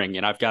disappearing,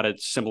 and I've got a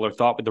similar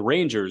thought with the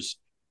Rangers,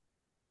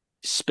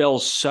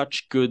 spells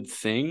such good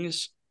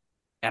things.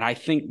 And I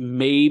think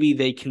maybe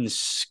they can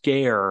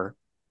scare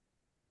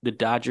the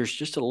Dodgers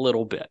just a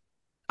little bit.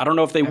 I don't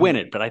know if they win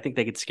it, but I think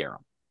they could scare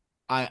them.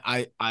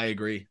 I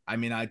agree. I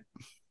mean, I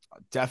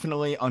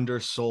definitely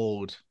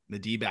undersold the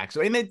D-backs.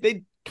 So, I mean,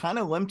 they kind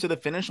of limped to the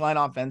finish line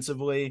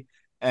offensively,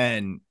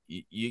 and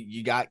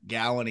you got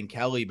Gallen and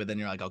Kelly, but then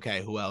you're like,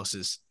 okay, who else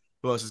is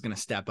going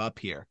to step up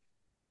here?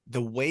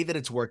 The way that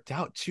it's worked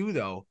out too,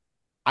 though,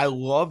 I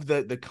love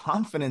the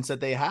confidence that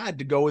they had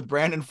to go with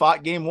Brandon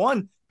Pfaadt game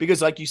one,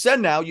 because like you said,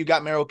 now you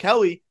got Merrill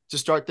Kelly to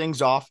start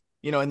things off,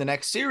 in the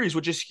next series,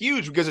 which is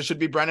huge, because it should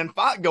be Brandon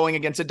Pfaadt going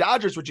against the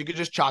Dodgers, which you could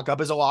just chalk up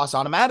as a loss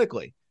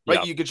automatically, right?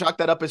 Yeah. You could chalk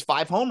that up as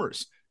 5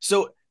 homers.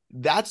 So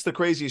that's the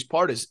craziest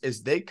part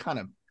is they kind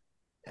of,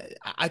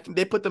 I think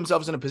they put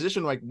themselves in a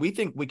position like, we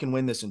think we can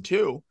win this in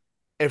 2.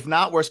 If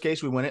not, worst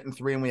case, we win it in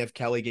 3 and we have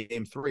Kelly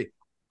game 3.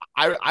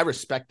 I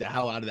respect the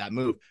hell out of that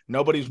move.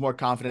 Nobody's more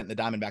confident in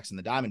the Diamondbacks than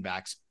the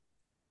Diamondbacks.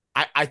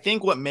 I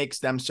think what makes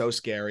them so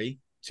scary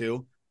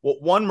too, well,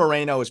 one,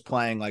 Moreno is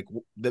playing like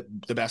the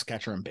best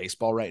catcher in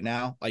baseball right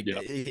now. Like, yeah.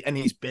 And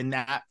he's been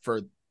that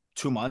for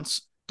 2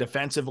 months,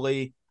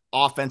 defensively,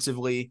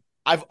 offensively.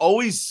 I've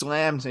always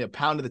slammed a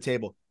pound to the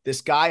table. This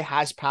guy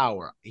has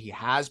power. He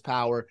has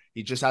power.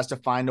 He just has to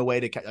find a way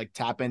to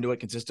tap into it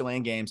consistently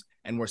in games.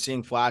 And we're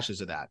seeing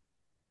flashes of that.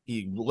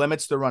 He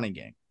limits the running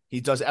game.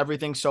 He does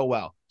everything so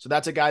well. So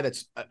that's a guy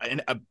that's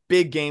a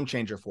big game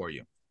changer for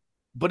you.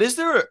 But is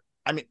there,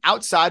 I mean,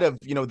 outside of,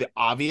 the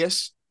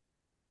obvious,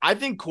 I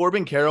think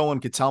Corbin Carroll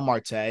and Ketel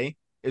Marte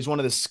is one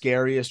of the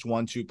scariest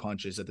 1-2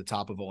 punches at the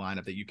top of a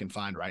lineup that you can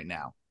find right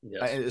now.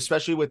 Yes.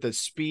 Especially with the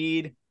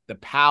speed, the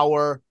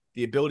power,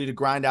 the ability to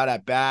grind out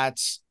at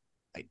bats.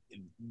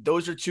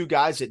 Those are 2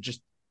 guys that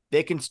just,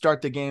 they can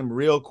start the game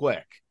real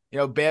quick.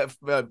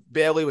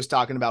 Bailey was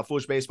talking about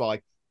Foolish Baseball.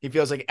 Like, he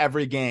feels like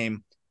every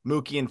game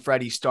Mookie and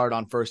Freddie start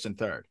on first and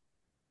third.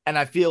 And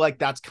I feel like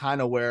that's kind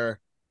of where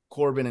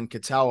Corbin and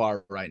Ketel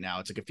are right now.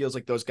 It's like, it feels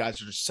like those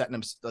guys are just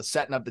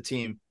setting up the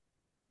team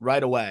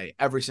right away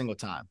every single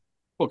time.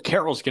 Well,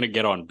 Carroll's going to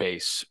get on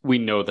base. We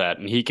know that.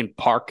 And he can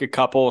park a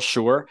couple,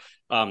 sure.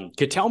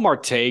 Ketel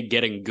Marte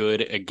getting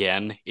good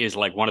again is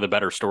like one of the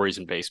better stories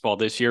in baseball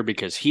this year,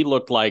 because he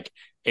looked like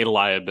a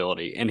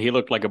liability and he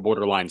looked like a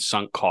borderline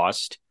sunk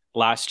cost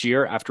last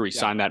year after he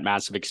signed that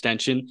massive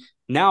extension.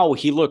 Now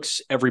he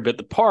looks every bit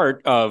the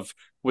part of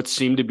what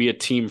seemed to be a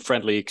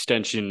team-friendly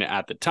extension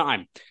at the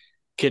time.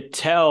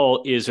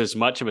 Ketel is as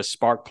much of a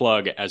spark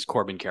plug as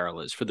Corbin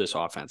Carroll is for this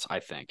offense, I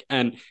think.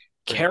 And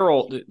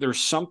Carroll, there's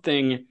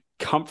something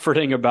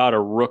comforting about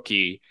a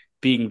rookie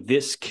being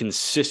this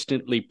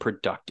consistently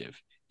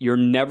productive. You're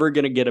never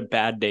going to get a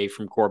bad day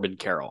from Corbin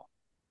Carroll.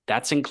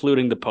 That's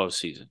including the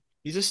postseason.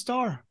 He's a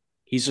star.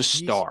 He's a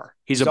star.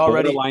 He's a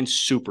borderline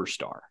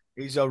superstar.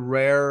 He's a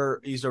rare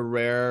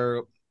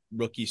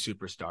rookie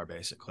superstar,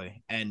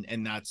 basically.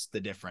 And that's the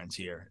difference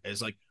here,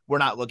 is like, we're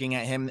not looking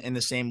at him in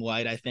the same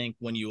light, I think,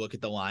 when you look at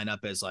the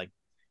lineup as like,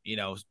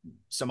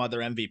 some other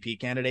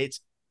MVP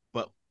candidates.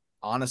 But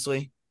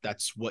honestly,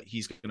 that's what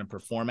he's going to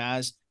perform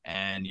as.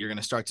 And you're going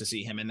to start to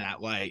see him in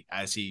that light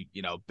as he,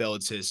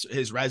 builds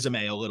his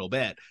resume a little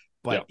bit.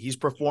 But he's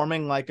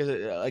performing like an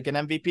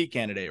MVP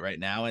candidate right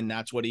now. And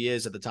that's what he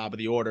is at the top of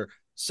the order,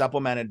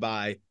 supplemented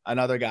by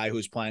another guy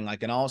who's playing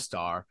like an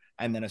all-star,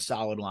 and then a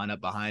solid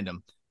lineup behind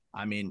him.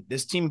 I mean,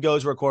 this team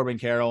goes where Corbin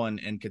Carroll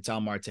and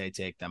Ketel Marte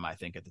take them, I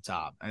think, at the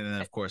top. And then,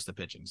 of course, the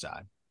pitching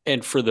side.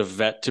 And for the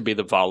vet to be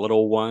the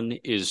volatile one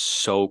is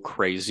so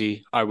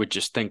crazy. I would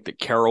just think that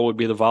Carroll would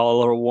be the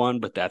volatile one,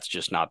 but that's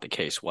just not the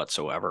case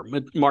whatsoever.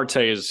 Marte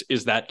is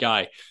that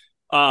guy.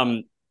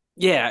 I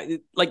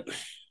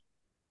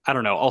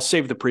don't know. I'll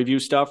save the preview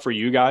stuff for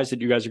you guys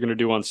that you guys are going to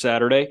do on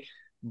Saturday,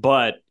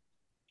 but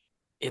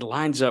it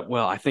lines up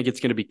well. I think it's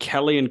going to be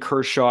Kelly and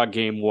Kershaw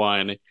game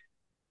 1,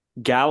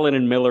 Gallen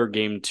and Miller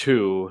game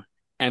 2,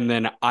 and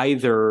then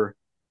either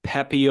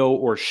Pepio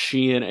or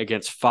Sheehan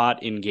against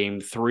Pfaadt in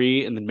game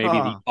 3, and then maybe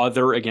the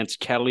other against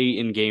Kelly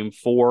in game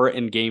 4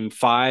 and game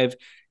 5.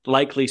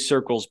 Likely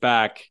circles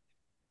back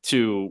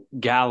to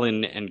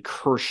Gallen and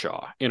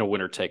Kershaw in a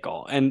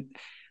winner-take-all. And,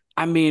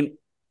 I mean,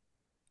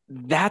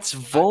 that's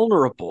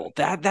vulnerable.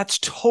 That's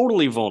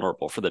totally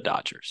vulnerable for the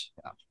Dodgers.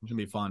 Yeah, it's going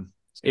to be fun.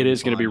 It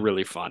is going to be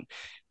really fun.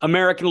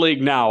 American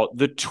League now,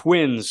 the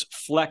Twins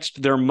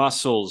flexed their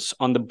muscles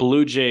on the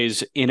Blue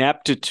Jays'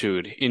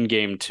 ineptitude in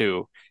game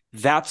 2.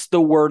 That's the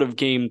word of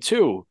game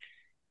 2.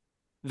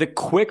 The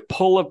quick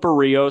pull of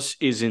Barrios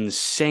is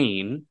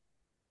insane,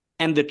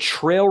 and the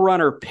trail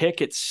runner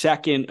pick at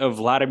second of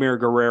Vladimir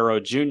Guerrero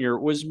Jr.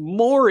 was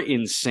more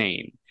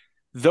insane.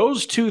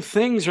 Those two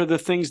things are the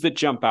things that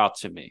jump out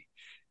to me.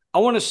 I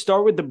want to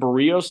start with the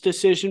Barrios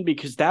decision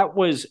because that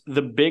was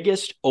the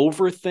biggest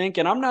overthink.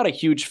 And I'm not a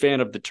huge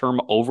fan of the term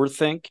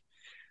overthink,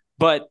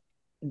 but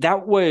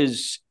that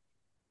was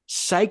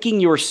psyching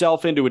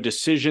yourself into a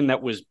decision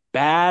that was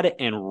bad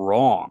and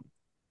wrong.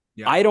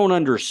 Yeah. I don't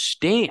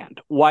understand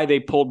why they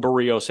pulled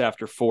Barrios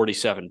after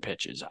 47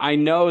 pitches. I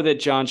know that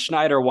John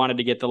Schneider wanted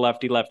to get the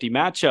lefty-lefty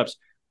matchups.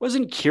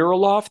 Wasn't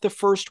Kirilloff the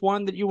first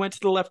one that you went to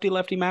the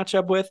lefty-lefty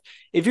matchup with?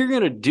 If you're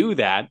going to do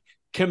that,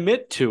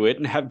 commit to it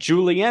and have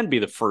Julien be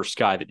the first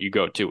guy that you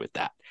go to with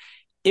that.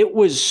 It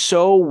was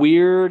so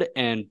weird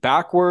and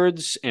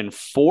backwards and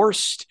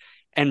forced,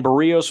 and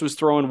Barrios was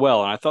throwing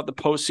well. And I thought the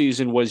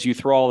postseason was you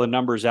throw all the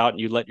numbers out and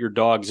you let your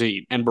dogs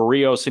eat. And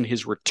Barrios, in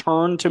his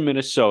return to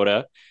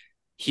Minnesota,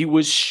 he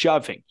was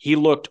shoving. He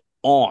looked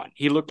on.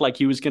 He looked like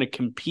he was going to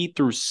compete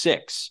through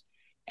 6,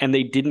 and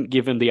they didn't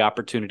give him the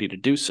opportunity to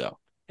do so.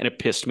 And it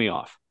pissed me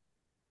off.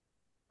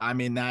 I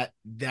mean,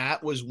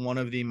 that was one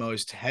of the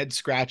most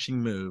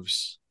head-scratching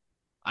moves,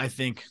 I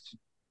think,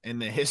 in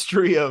the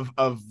history of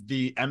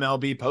the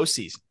MLB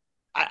postseason.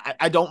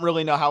 I don't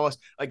really know how else.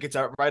 Like, it's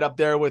right up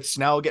there with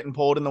Snell getting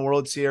pulled in the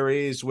World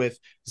Series, with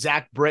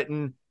Zach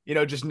Britton,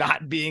 just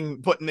not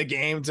being put in the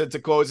game to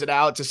close it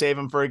out, to save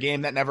him for a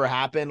game that never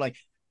happened. Like,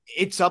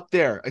 it's up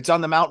there. It's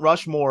on the Mount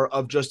Rushmore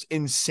of just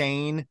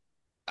insane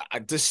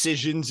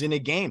decisions in a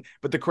game.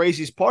 But the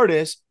craziest part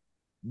is,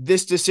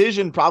 this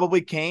decision probably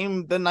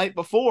came the night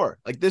before.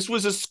 Like, this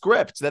was a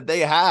script that they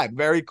had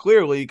very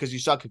clearly, because you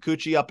saw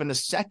Kikuchi up in the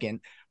second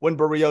when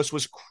Barrios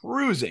was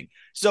cruising.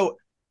 So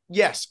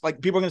yes,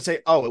 like, people are going to say,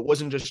 oh, it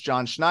wasn't just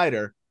John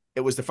Schneider, it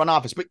was the front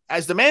office. But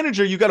as the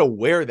manager, you got to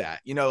wear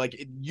that,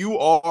 like, you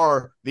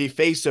are the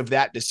face of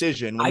that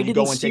decision. When you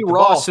go and take the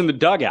Ross ball in the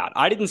dugout.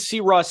 I didn't see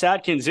Ross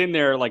Atkins in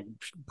there, like,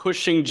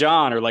 pushing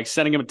John or like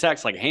sending him a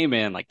text like, hey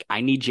man, like,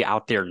 I need you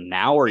out there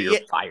now or you're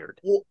fired.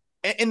 Well,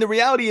 and the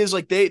reality is,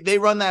 like, they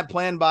run that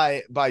plan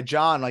by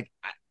John. Like,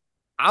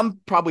 I'm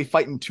probably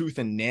fighting tooth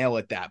and nail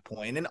at that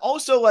point. And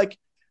also, like,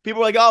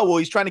 people are like, oh, well,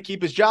 he's trying to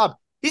keep his job.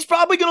 He's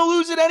probably going to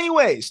lose it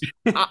anyways.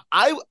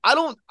 I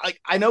don't, like,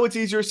 I know it's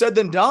easier said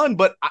than done,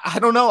 but I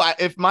don't know.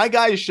 If my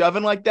guy is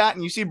shoving like that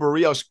and you see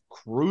Barrios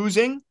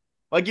cruising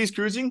like he's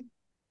cruising,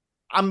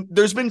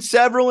 there's been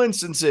several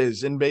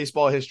instances in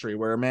baseball history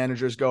where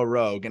managers go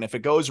rogue. And if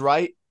it goes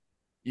right,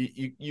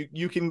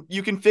 you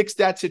can fix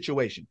that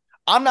situation.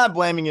 I'm not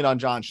blaming it on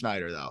John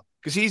Schneider, though,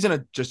 because he's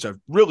in just a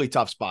really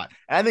tough spot.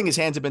 And I think his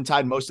hands have been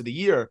tied most of the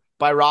year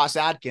by Ross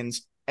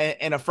Atkins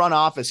and a front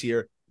office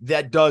here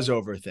that does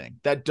overthink,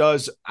 that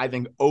does, I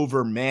think,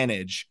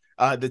 overmanage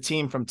the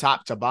team from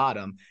top to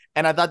bottom.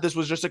 And I thought this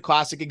was just a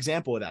classic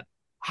example of that.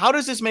 How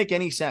does this make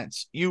any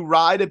sense? You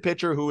ride a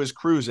pitcher who is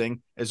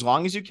cruising as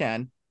long as you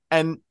can,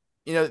 and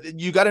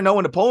you got to know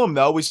when to pull him,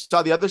 though. We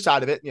saw the other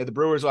side of it. The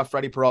Brewers left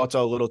Freddie Peralta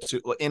a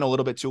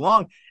little bit too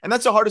long. And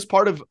that's the hardest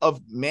part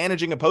of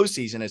managing a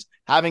postseason, is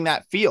having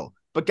that feel.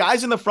 But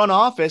guys in the front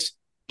office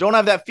don't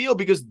have that feel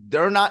because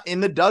they're not in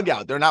the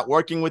dugout. They're not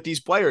working with these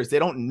players. They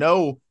don't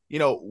know,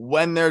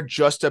 when they're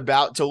just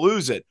about to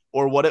lose it,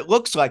 or what it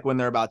looks like when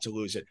they're about to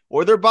lose it,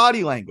 or their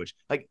body language.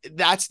 Like,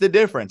 that's the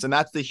difference. And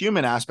that's the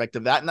human aspect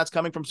of that. And that's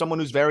coming from someone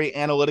who's very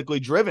analytically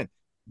driven.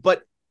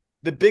 But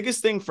the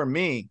biggest thing for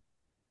me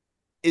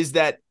is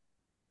that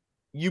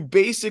you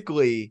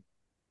basically,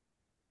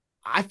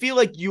 I feel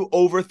like you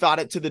overthought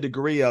it to the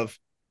degree of,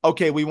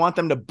 okay, we want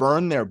them to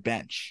burn their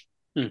bench.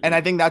 Mm-hmm. And I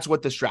think that's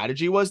what the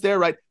strategy was there,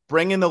 right?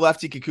 Bring in the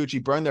lefty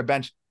Kikuchi, burn their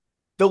bench.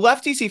 The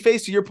lefties he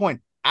faced, to your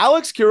point,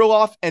 Alex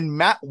Kirilloff and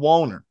Matt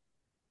Wallner.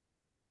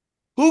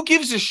 Who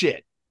gives a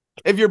shit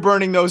if you're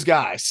burning those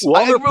guys?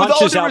 Wallner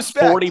punches out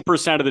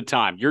 40% of the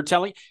time. You're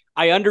telling,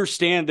 I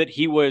understand that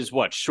he was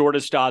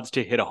shortest odds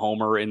to hit a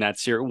homer in that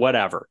series,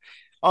 whatever.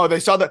 Oh,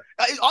 they saw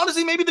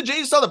honestly, maybe the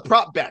Jays saw the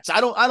prop bets.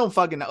 I don't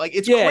fucking know. Like,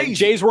 it's crazy.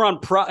 Jays were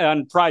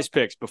on Prize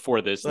Picks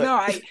before this.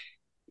 No,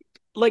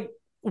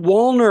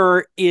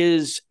 Wallner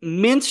is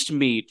minced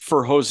meat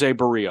for Jose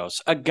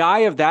Barrios, a guy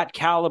of that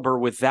caliber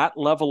with that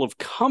level of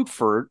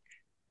comfort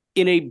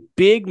in a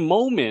big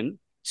moment.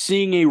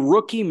 Seeing a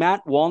rookie Matt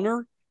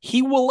Wallner,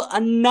 he will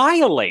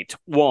annihilate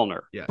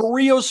Wallner. Yes.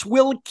 Barrios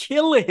will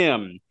kill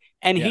him,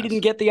 and he didn't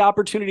get the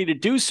opportunity to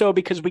do so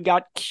because we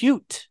got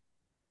cute.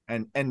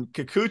 And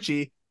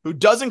Kikuchi, who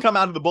doesn't come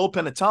out of the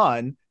bullpen a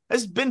ton,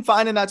 has been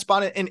fine in that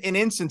spot in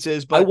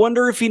instances. But I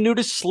wonder if he knew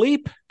to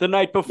sleep the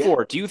night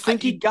before. Do you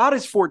think he got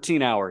his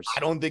 14 hours? I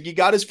don't think he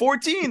got his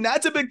 14.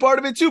 That's a big part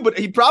of it too. But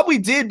he probably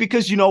did,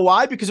 because you know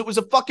why? Because it was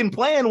a fucking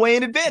plan way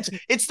in advance.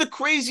 It's the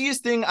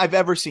craziest thing I've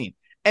ever seen.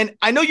 And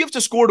I know you have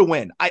to score to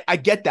win. I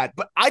get that.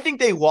 But I think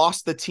they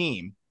lost the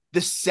team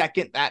the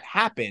second that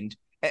happened.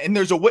 And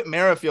there's a Whit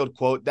Merrifield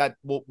quote that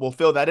we'll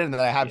fill that in that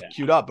I have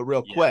queued up, but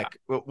real quick.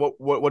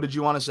 What did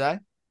you want to say?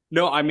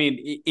 No, I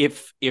mean,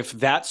 if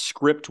that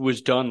script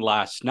was done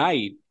last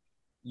night,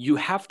 you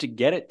have to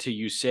get it to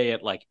you say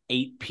at like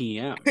 8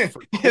 p.m.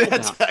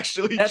 That's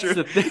actually true.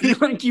 The thing.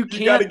 Like, you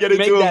can't get it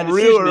make to that him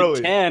real decision early.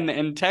 at 10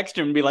 and text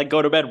him and be like,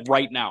 go to bed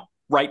right now.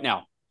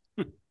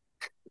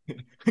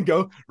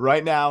 Go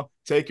right now.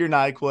 Take your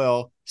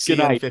NyQuil. See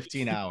you in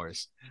 15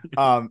 hours.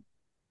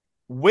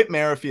 Whit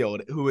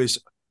Merrifield, who is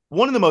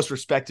one of the most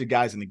respected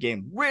guys in the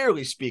game,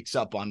 rarely speaks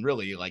up on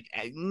really like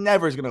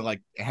never is going to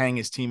like hang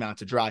his team out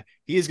to dry.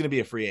 He is going to be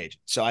a free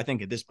agent. So I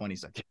think at this point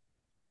he's like,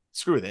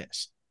 screw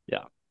this.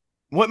 Yeah.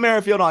 Whit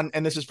Merrifield on,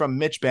 and this is from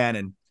Mitch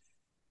Bannon.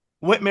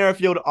 Whit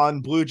Merrifield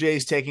on Blue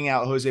Jays taking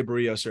out Jose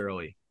Barrios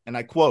early. And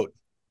I quote,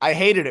 "I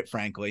hated it,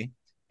 frankly.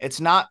 It's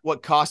not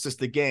what cost us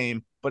the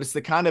game, but it's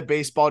the kind of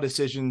baseball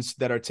decisions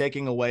that are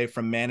taking away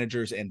from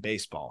managers and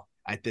baseball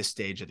at this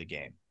stage of the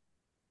game."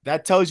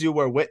 That tells you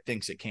where Whit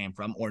thinks it came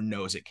from or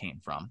knows it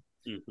came from.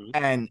 Mm-hmm.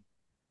 And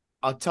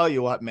I'll tell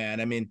you what, man.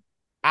 I mean,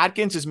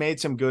 Atkins has made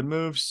some good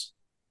moves.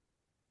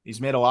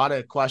 He's made a lot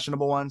of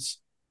questionable ones,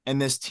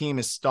 and this team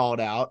is stalled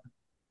out.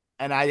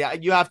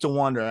 And you have to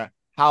wonder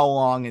how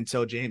long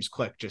until James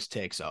Click just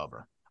takes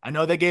over. I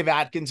know they gave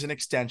Atkins an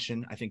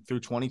extension, I think through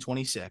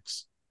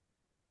 2026.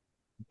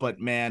 But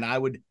man,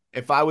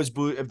 if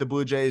the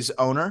Blue Jays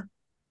owner,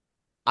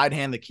 I'd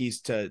hand the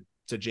keys to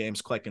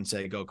James Click and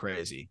say, go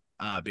crazy.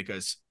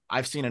 Because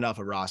I've seen enough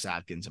of Ross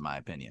Atkins, in my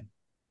opinion.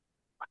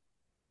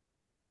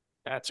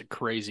 That's a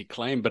crazy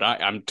claim, but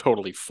I'm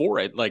totally for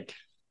it. Like,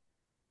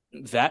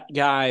 that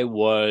guy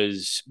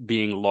was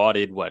being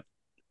lauded,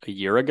 a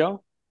year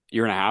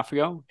and a half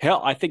ago?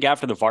 Hell, I think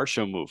after the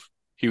Varsho move,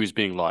 he was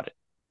being lauded.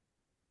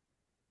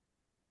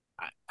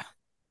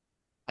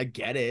 I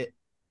get it.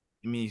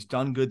 I mean, he's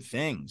done good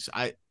things.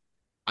 I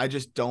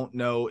just don't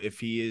know if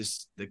he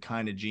is the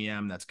kind of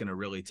GM that's going to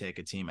really take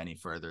a team any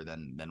further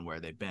than where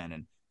they've been.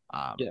 And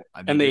I mean,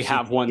 and they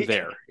have one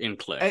there in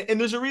Click. And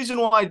there's a reason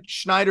why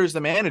Schneider's the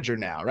manager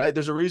now, right?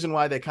 There's a reason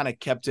why they kind of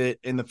kept it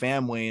in the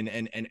family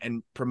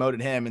and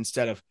promoted him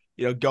instead of,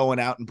 going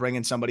out and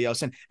bringing somebody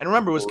else in. And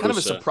remember, it was kind of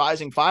a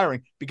surprising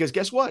firing because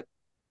guess what?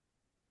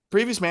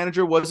 Previous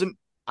manager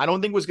I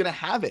don't think was going to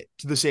have it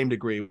to the same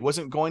degree.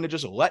 Wasn't going to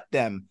just let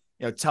them,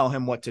 tell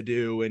him what to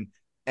do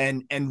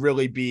and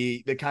really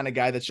be the kind of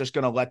guy that's just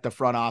going to let the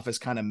front office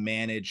kind of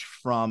manage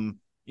from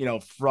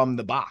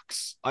the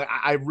box.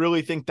 I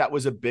really think that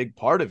was a big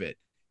part of it.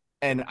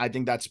 And I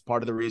think that's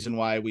part of the reason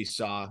why we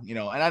saw, and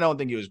I don't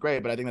think he was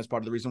great, but I think that's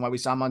part of the reason why we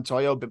saw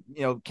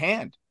Montoyo,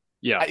 canned.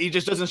 Yeah. He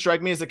just doesn't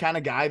strike me as the kind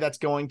of guy that's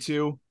going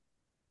to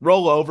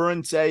roll over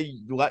and say,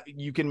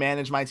 you can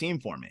manage my team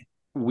for me.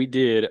 We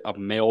did a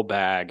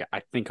mailbag,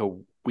 I think a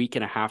week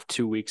and a half,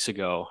 2 weeks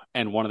ago.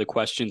 And one of the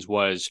questions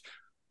was,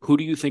 who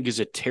do you think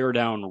is a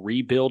teardown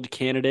rebuild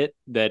candidate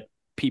that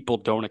people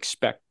don't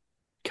expect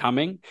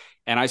coming?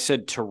 And I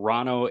said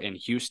Toronto and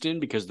Houston,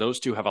 because those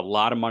two have a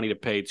lot of money to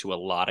pay to a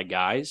lot of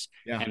guys,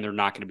 and they're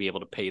not going to be able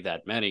to pay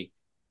that many.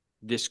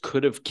 This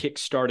could have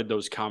kickstarted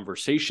those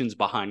conversations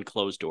behind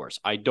closed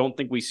doors. I don't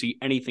think we see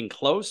anything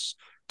close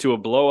to a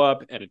blow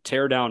up and a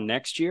teardown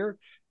next year,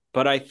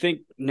 but I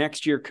think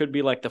next year could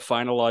be like the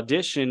final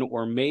audition,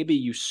 or maybe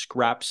you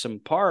scrap some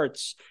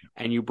parts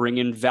and you bring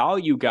in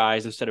value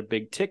guys instead of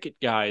big ticket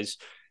guys.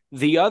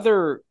 The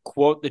other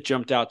quote that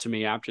jumped out to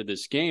me after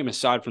this game,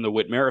 aside from the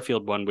Whit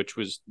Merrifield one, which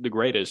was the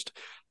greatest,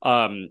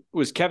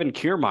 was Kevin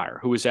Kiermaier,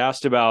 who was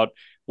asked about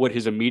what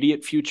his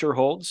immediate future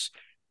holds.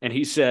 And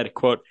he said,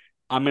 quote,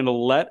 "I'm going to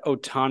let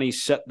Ohtani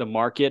set the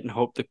market and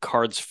hope the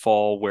cards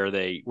fall where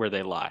they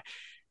lie."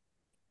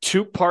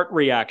 Two-part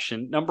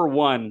reaction. Number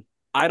one,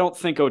 I don't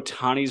think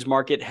Ohtani's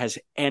market has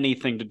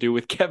anything to do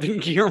with Kevin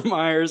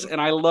Kiermaier's, and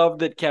I love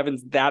that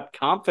Kevin's that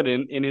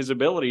confident in his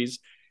abilities.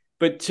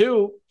 But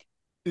two,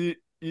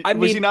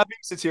 was he not being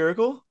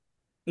satirical?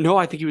 No,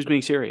 I think he was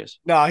being serious.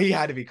 No, he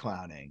had to be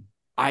clowning.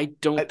 I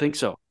don't think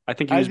so. I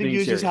think he was being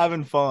serious. Just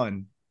having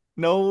fun.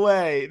 No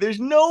way. There's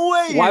no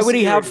way. Why would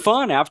he have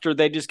fun after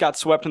they just got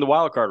swept in the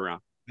wild card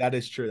round? That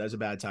is true. That's a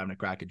bad time to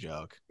crack a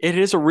joke. It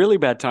is a really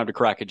bad time to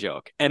crack a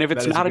joke. And if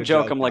it's not a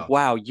joke, I'm like,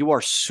 wow, you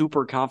are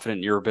super confident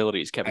in your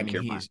abilities, Kevin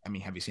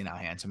Kiermaier. Have you seen how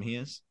handsome he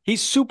is?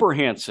 He's super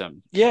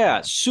handsome.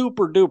 Yeah,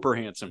 super duper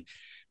handsome.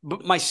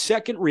 But my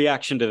second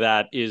reaction to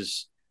that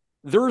is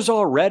there's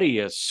already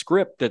a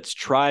script that's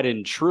tried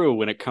and true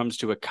when it comes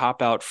to a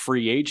cop-out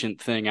free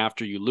agent thing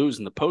after you lose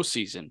in the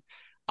postseason.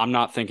 I'm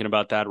not thinking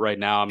about that right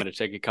now. I'm going to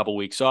take a couple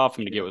weeks off.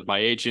 I'm going to get with my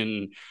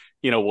agent.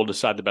 We'll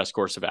decide the best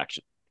course of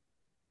action.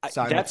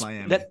 That's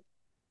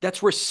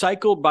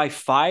recycled by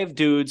 5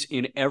 dudes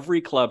in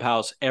every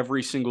clubhouse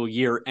every single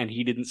year, and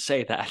he didn't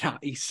say that.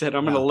 He said,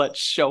 I'm going to let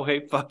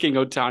Shohei fucking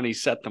Ohtani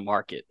set the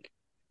market.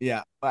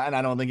 Yeah, and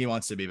I don't think he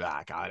wants to be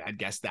back. I'd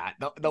guess that.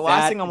 The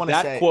last thing I want to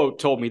say... That quote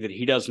told me that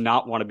he does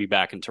not want to be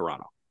back in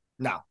Toronto.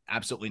 No,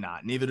 absolutely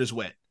not. Neither does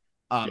Whit.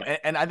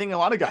 And I think a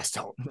lot of guys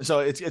don't. So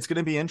it's going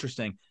to be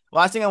interesting.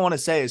 Last thing I want to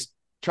say is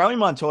Charlie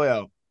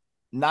Montoyo,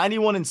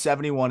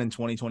 91-71 in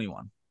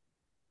 2021.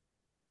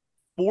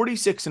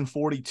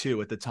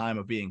 46-42 at the time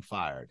of being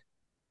fired.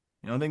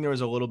 You don't think there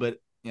was a little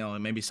bit,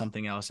 maybe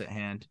something else at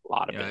hand? A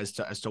lot of it.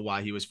 As to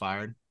why he was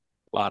fired?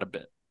 A lot of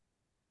it.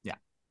 Yeah.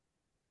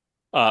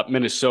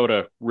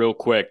 Minnesota, real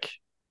quick.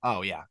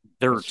 Oh, yeah.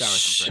 They're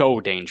so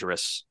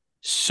dangerous.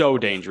 So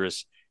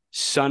dangerous.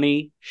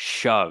 Sonny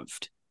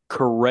shoved.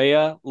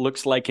 Correa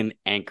looks like an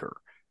anchor.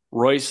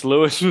 Royce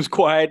Lewis was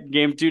quiet.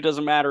 Game 2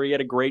 doesn't matter. He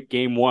had a great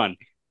game 1.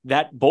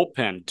 That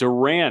bullpen,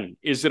 Duran,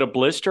 is it a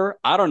blister?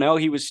 I don't know.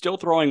 He was still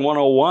throwing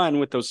 101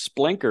 with those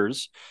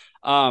splinkers.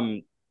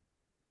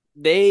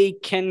 They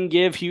can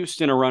give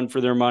Houston a run for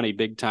their money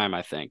big time,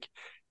 I think.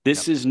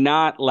 This is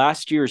not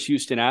last year's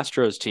Houston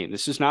Astros team.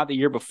 This is not the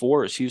year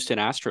before's Houston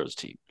Astros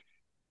team.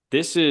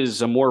 This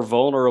is a more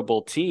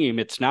vulnerable team.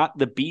 It's not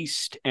the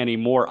beast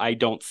anymore, I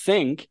don't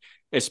think,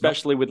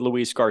 especially with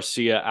Luis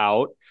Garcia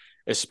out,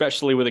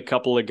 especially with a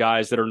couple of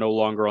guys that are no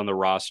longer on the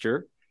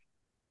roster.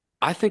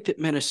 I think that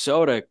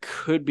Minnesota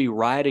could be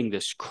riding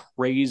this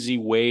crazy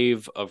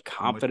wave of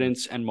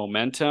confidence and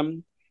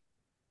momentum.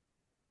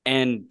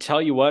 And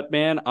tell you what,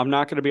 man, I'm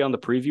not going to be on the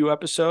preview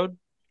episode.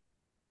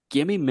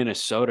 Give me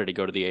Minnesota to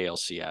go to the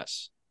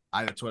ALCS.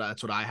 That's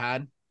what I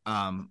had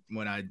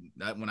when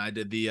I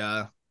did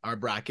the our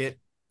bracket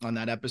on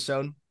that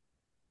episode.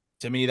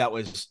 To me, that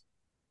was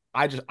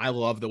I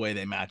love the way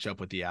they match up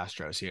with the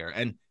Astros here.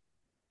 And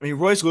I mean,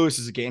 Royce Lewis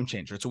is a game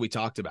changer. That's what we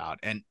talked about.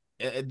 And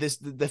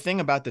the thing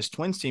about this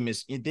Twins team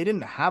is they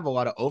didn't have a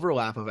lot of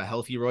overlap of a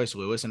healthy Royce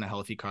Lewis and a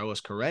healthy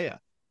Carlos Correa.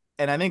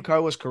 And I think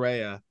Carlos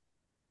Correa,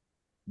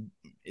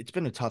 it's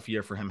been a tough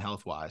year for him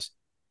health-wise.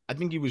 I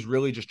think he was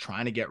really just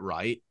trying to get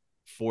right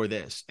for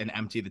this and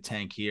empty the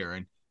tank here.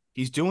 And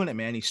he's doing it,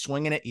 man. He's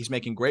swinging it. He's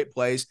making great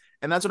plays.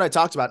 And that's what I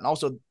talked about. And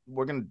also,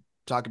 we're going to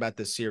talk about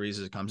this series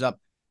as it comes up.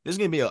 This is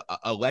going to be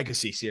a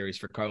legacy series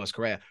for Carlos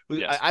Correa.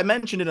 Yes. I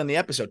mentioned it on the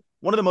episode.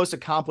 One of the most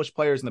accomplished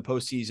players in the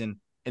postseason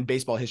in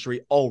baseball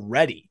history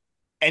already.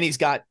 And he's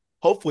got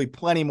hopefully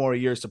plenty more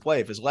years to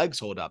play if his legs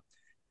hold up.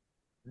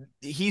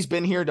 He's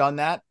been here, done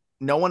that.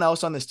 No one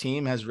else on this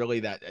team has really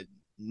that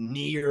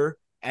near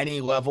any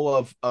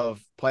level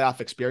of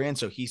playoff experience.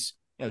 So he's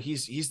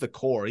the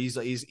core. He's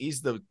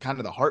the kind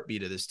of the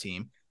heartbeat of this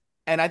team.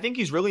 And I think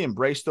he's really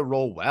embraced the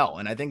role well.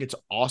 And I think it's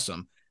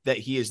awesome that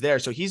he is there.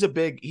 So he's a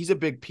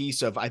big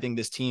piece of, I think,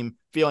 this team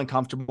feeling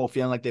comfortable,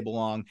 feeling like they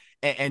belong,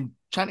 and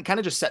trying to kind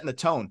of just setting the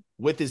tone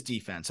with his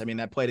defense. I mean,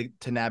 that play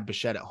to nab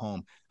Bichette at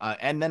home.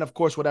 And then, of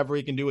course, whatever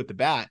he can do with the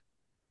bat.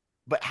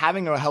 But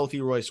having a healthy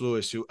Royce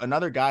Lewis,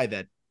 another guy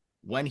that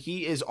when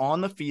he is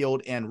on the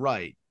field and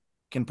right,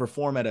 can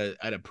perform at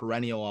a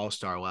perennial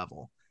all-star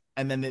level.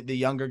 And then the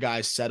younger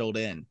guys settled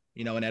in,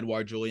 and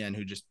Edouard Julien,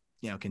 who just,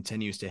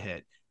 continues to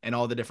hit, and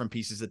all the different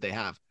pieces that they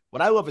have.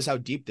 What I love is how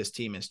deep this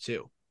team is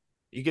too.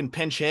 You can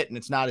pinch hit and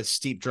it's not a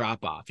steep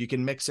drop off. You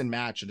can mix and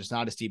match and it's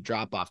not a steep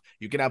drop off.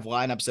 You can have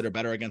lineups that are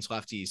better against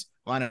lefties,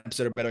 lineups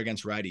that are better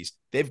against righties.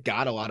 They've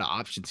got a lot of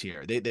options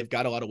here. They've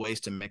got a lot of ways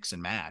to mix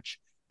and match.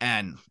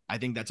 And I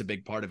think that's a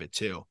big part of it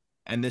too.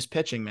 And this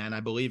pitching, man, I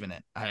believe in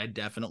it. I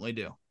definitely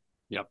do.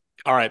 Yep.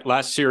 All right.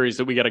 Last series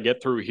that we got to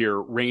get through here,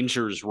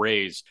 Rangers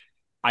Rays.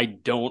 I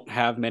don't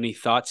have many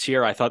thoughts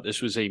here. I thought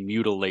this was a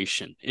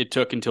mutilation. It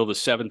took until the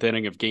 7th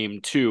inning of game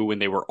 2 when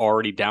they were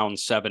already down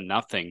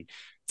 7-0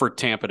 for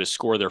Tampa to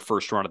score their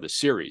first run of the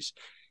series.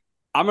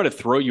 I'm going to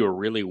throw you a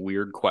really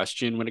weird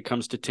question when it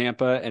comes to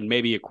Tampa, and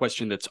maybe a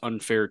question that's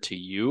unfair to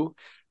you.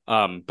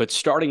 But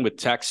starting with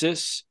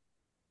Texas,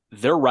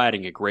 they're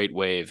riding a great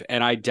wave,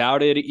 and I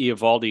doubted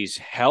Eovaldi's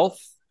health.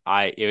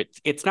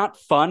 It's not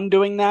fun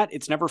doing that.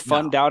 It's never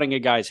fun doubting a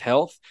guy's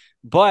health,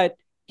 but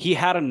he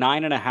had a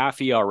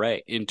 9.5 ERA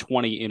in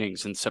 20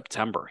 innings in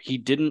September. He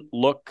didn't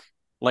look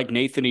like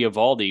Nathan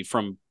Eovaldi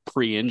from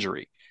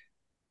pre-injury.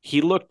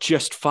 He looked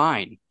just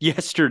fine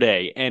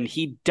yesterday, and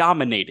he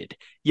dominated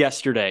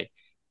yesterday.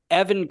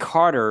 Evan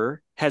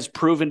Carter has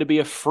proven to be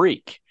a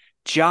freak.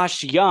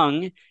 Josh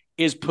Young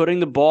is putting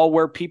the ball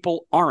where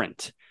people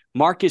aren't.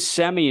 Marcus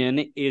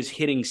Semien is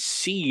hitting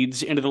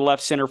seeds into the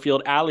left center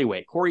field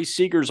alleyway. Corey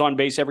Seager's on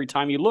base every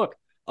time you look.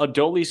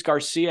 Adolis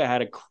Garcia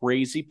had a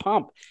crazy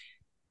pump.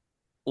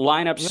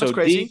 Lineup so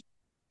crazy. deep.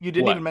 You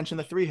didn't even mention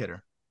the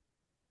 3-hitter.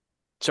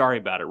 Sorry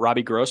about it.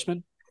 Robbie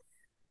Grossman?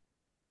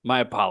 My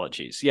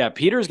apologies. Yeah,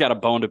 Peter's got a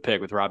bone to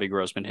pick with Robbie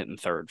Grossman hitting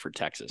third for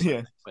Texas.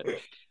 Yeah.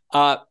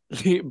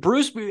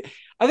 Bruce,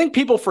 I think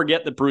people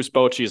forget that Bruce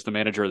Bochy is the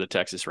manager of the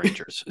Texas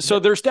Rangers. So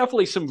there's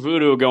definitely some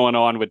voodoo going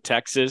on with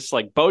Texas.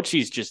 Like,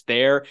 Bochy's just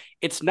there.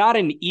 It's not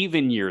an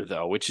even year,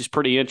 though, which is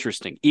pretty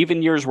interesting.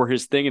 Even years were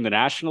his thing in the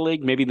National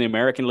League. Maybe in the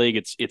American League,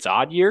 it's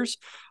odd years.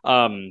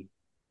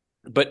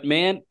 But,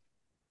 man,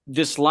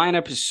 this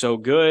lineup is so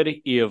good.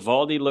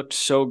 Eovaldi looked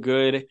so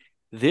good.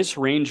 This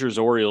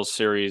Rangers-Orioles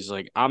series,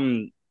 like,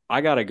 I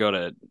got to go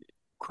to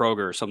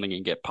Kroger or something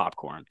and get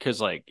popcorn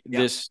because,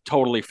 this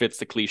totally fits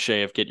the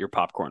cliche of get your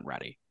popcorn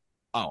ready.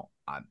 Oh,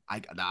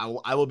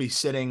 I will be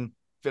sitting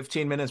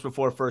 15 minutes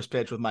before first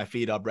pitch with my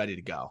feet up, ready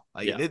to go.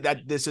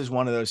 This is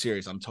one of those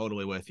series. I'm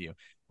totally with you.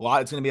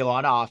 It's going to be a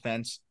lot of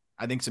offense.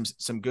 I think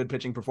some good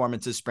pitching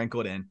performances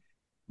sprinkled in,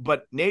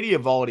 but Nate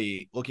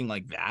Eovaldi looking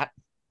like that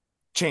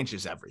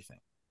changes everything.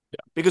 Yeah,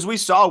 because we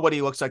saw what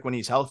he looks like when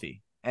he's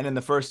healthy, and in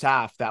the first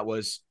half, that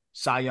was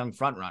Cy Young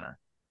front runner.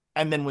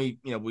 And then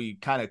we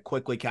kind of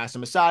quickly cast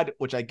him aside,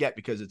 which I get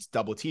because it's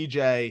double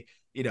TJ,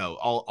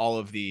 all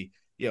of the,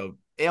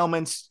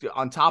 ailments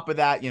on top of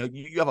that.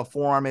 You have a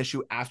forearm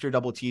issue after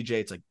double TJ.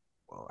 It's like,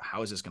 well,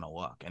 how is this going to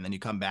look? And then you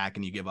come back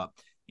and you give up,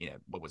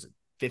 what was it,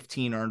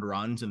 15 earned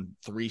runs and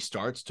 3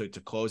 starts to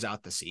close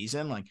out the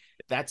season. Like,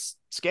 that's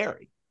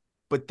scary.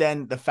 But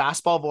then the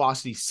fastball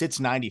velocity sits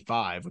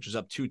 95, which is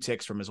up 2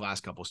 ticks from his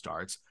last couple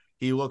starts.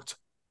 He looked,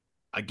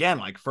 again,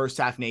 like first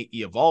half Nate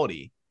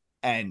Eovaldi.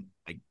 And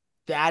like,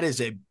 that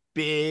is a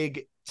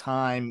big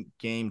time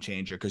game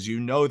changer because you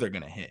know they're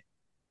going to hit.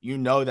 You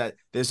know that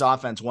this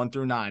offense 1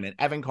 through 9, and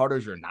Evan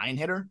Carter's your 9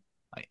 hitter.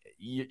 Like,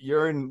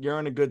 you're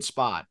in a good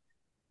spot.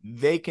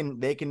 They can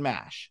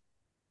mash.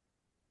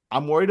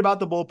 I'm worried about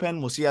the bullpen.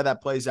 We'll see how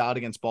that plays out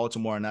against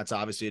Baltimore, and that's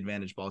obviously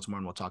advantage Baltimore,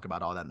 and we'll talk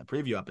about all that in the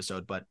preview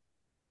episode. But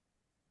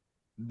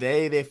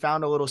they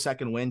found a little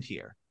second wind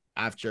here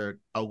after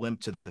a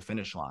limp to the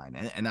finish line,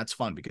 and that's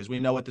fun because we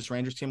know what this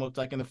Rangers team looked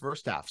like in the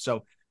first half.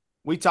 So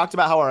we talked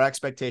about how our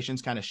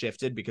expectations kind of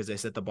shifted because they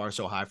set the bar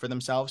so high for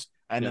themselves,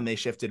 and then they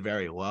shifted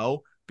very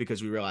low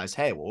because we realized,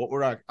 hey, well, what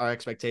were our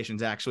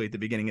expectations actually at the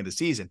beginning of the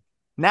season?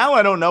 Now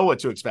I don't know what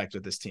to expect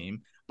with this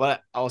team,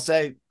 but I'll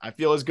say I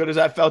feel as good as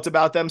I felt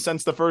about them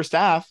since the first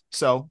half.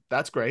 So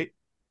that's great.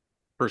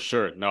 For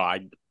sure. No,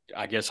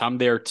 I guess I'm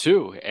there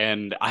too.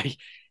 And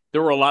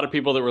there were a lot of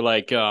people that were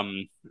like,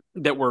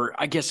 that were,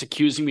 I guess,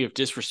 accusing me of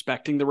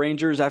disrespecting the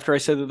Rangers after I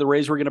said that the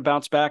Rays were going to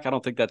bounce back. I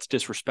don't think that's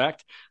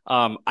disrespect.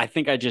 I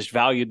think I just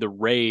valued the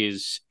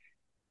Rays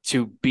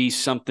to be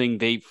something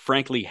they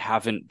frankly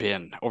haven't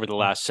been over the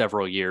last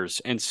several years.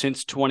 And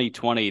since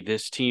 2020,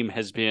 this team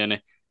has been,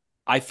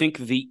 I think,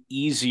 the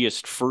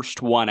easiest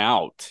first one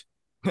out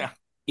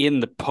in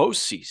the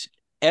postseason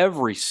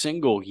every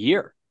single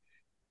year.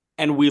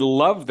 And we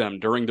love them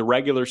during the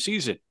regular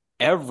season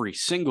every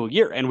single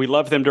year. And we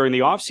love them during the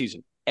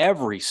offseason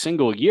every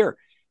single year.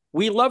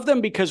 We love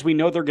them because we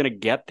know they're going to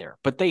get there,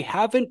 but they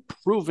haven't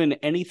proven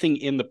anything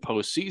in the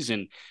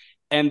postseason.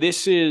 And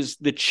this is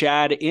the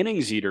Chad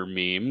innings eater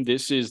meme.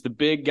 This is the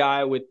big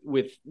guy with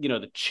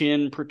the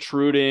chin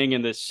protruding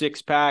and the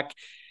 6-pack.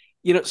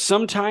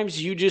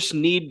 Sometimes you just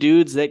need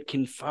dudes that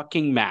can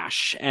fucking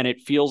mash, and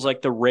it feels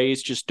like the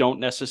Rays just don't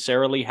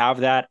necessarily have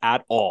that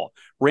at all.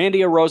 Randy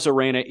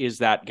Arozarena is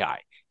that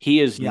guy.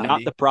 He is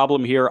not the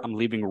problem here. I'm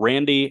leaving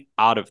Randy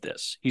out of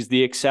this. He's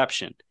the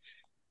exception.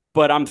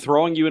 But I'm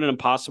throwing you in an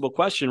impossible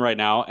question right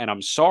now, and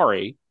I'm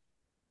sorry.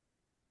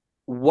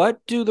 What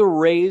do the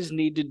Rays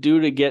need to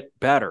do to get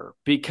better?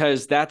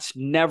 Because that's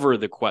never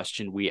the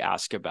question we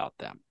ask about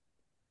them.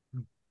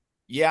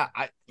 Yeah,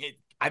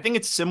 I think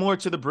it's similar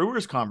to the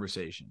Brewers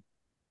conversation.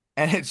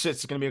 And it's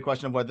just going to be a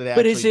question of whether they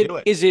actually do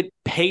it. Is it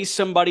pay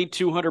somebody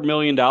 $200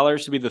 million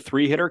to be the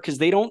 3-hitter? Because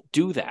they don't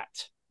do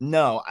that.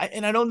 No, I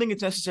don't think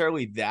it's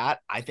necessarily that.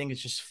 I think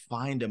it's just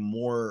find a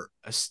more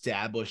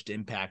established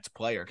impact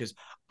player because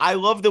I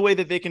love the way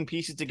that they can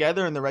piece it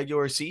together in the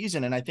regular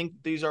season. And I think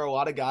these are a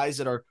lot of guys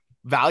that are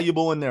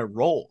valuable in their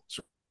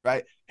roles,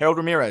 right? Harold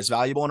Ramirez,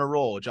 valuable in a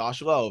role.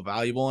 Josh Lowe,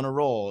 valuable in a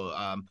role.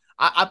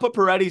 I put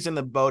Paredes in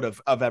the boat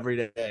of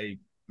everyday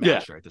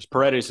masher at this point.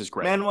 Paredes is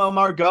great. Manuel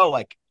Margot,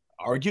 like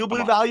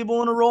arguably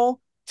valuable in a role.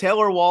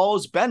 Taylor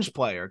Walls, bench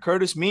player.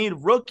 Curtis Mead,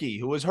 rookie,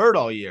 who was hurt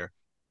all year.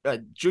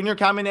 Junior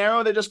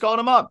Caminero, they just called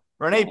him up.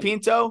 Rene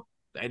Pinto,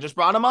 they just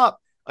brought him up.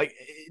 Like,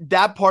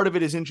 that part of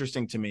it is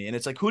interesting to me. And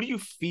it's like, who do you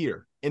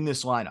fear in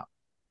this lineup?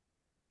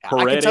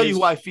 Paredes. I can tell you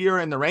who I fear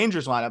in the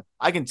Rangers lineup.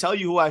 I can tell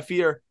you who I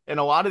fear in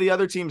a lot of the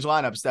other teams'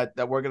 lineups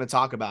that we're going to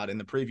talk about in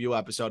the preview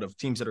episode of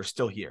teams that are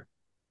still here.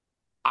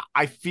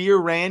 I fear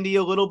Randy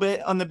a little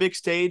bit on the big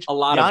stage. A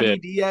lot of it.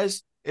 Yandy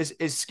Diaz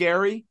is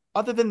scary.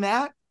 Other than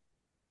that,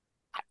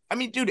 I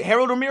mean, dude,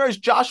 Harold Ramirez,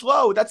 Josh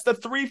Lowe, that's the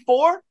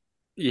 3-4.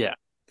 Yeah.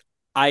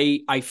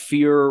 I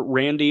fear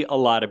Randy a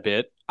lot of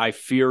bit. I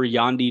fear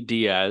Yandy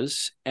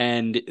Diaz,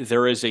 and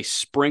there is a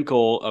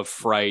sprinkle of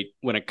fright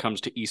when it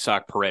comes to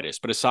Isaac Paredes.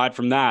 But aside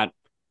from that,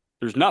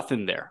 there's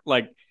nothing there.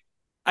 Like,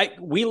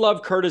 we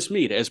love Curtis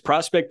Mead. As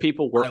prospect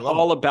people, we're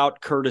all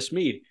about Curtis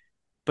Mead.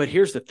 But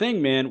here's the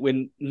thing, man.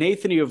 When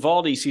Nathan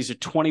Eovaldi sees a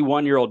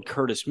 21-year-old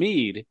Curtis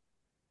Mead,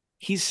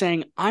 he's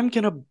saying, I'm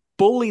going to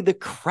bully the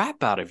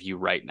crap out of you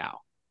right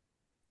now.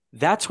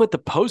 That's what the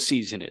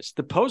postseason is.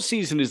 The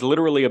postseason is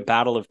literally a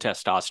battle of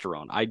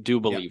testosterone. I do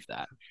believe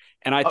that.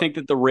 And I think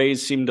that the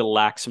Rays seem to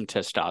lack some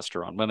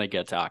testosterone when they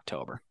get to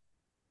October.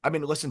 I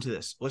mean, listen to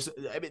this.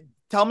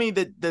 Tell me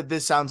that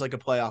this sounds like a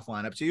playoff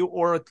lineup to you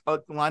or a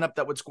lineup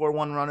that would score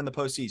 1 run in the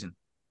postseason.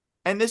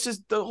 And this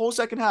is the whole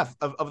second half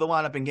of the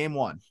lineup in game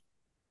 1.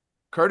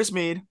 Curtis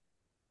Mead,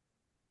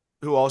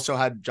 who also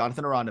had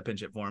Jonathan Aranda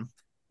pinch it for him,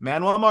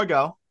 Manuel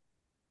Margot,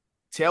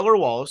 Taylor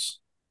Walls,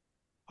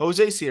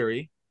 Jose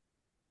Siri,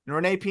 and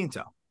Rene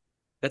Pinto.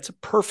 That's a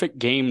perfect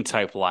game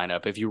type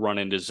lineup if you run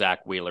into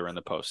Zach Wheeler in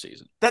the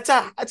postseason. That's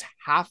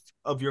half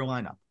of your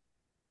lineup.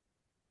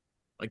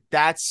 Like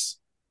that's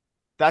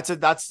a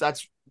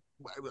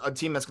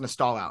team that's going to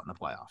stall out in the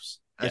playoffs.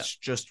 That's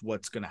just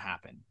what's going to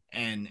happen,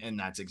 and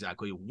that's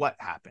exactly what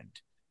happened.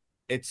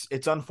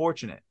 It's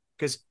unfortunate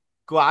because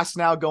Glass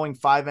now going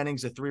 5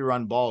 innings of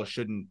 3-run balls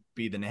shouldn't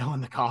be the nail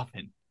in the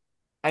coffin,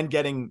 and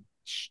getting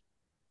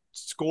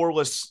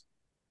scoreless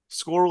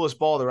scoreless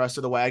ball the rest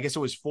of the way. I guess it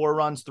was 4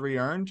 runs, 3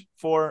 earned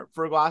for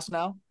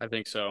Glasnow. I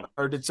think so.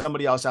 Or did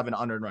somebody else have an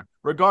unearned run?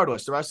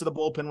 Regardless, the rest of the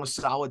bullpen was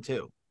solid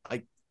too.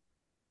 Like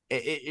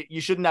you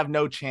shouldn't have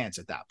no chance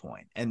at that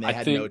point, and they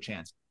had no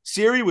chance.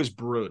 Siri was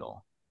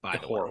brutal, by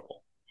the way.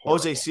 Horrible.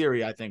 Jose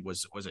Siri, I think,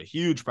 was a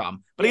huge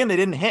problem. But again, they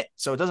didn't hit,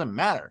 so it doesn't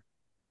matter.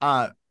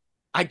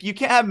 You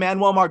can't have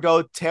Manuel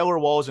Margot, Taylor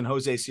Walls, and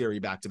Jose Siri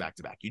back to back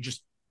to back. You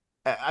just,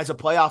 as a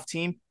playoff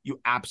team,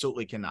 you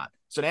absolutely cannot.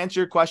 So to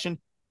answer your question,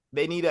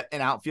 they need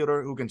an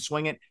outfielder who can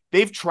swing it.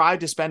 They've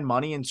tried to spend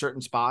money in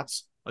certain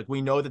spots. Like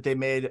we know that they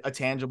made a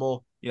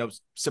tangible,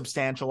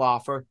 substantial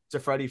offer to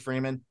Freddie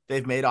Freeman.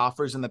 They've made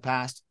offers in the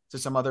past to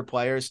some other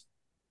players.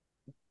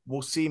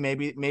 We'll see.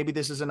 Maybe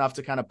this is enough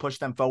to kind of push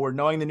them forward,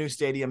 knowing the new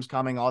stadium's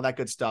coming, all that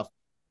good stuff.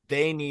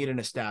 They need an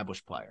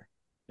established player.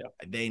 Yeah,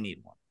 they need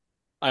one.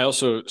 I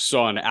also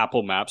saw an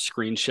Apple Maps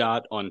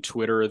screenshot on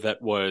Twitter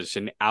that was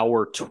an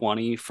hour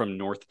 20 from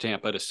North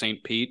Tampa to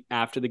St. Pete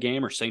after the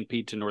game, or St.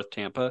 Pete to North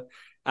Tampa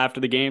after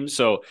the game.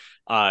 So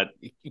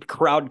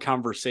crowd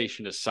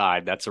conversation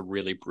aside, that's a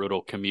really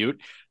brutal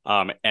commute.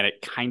 And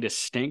it kind of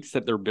stinks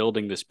that they're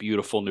building this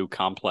beautiful new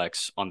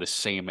complex on the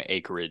same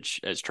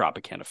acreage as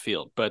Tropicana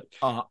Field. But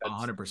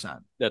 100%.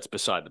 That's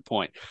beside the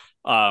point.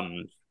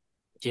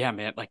 Yeah,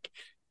 man, like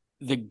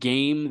the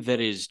game that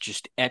is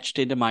just etched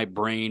into my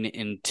brain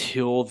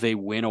until they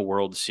win a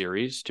World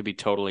Series, to be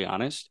totally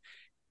honest,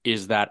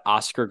 is that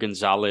Oscar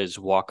Gonzalez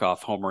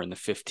walk-off homer in the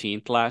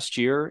 15th last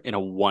year in a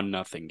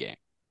 1-0 game.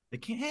 They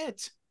can't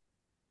hit.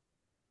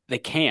 They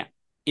can't.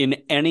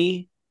 In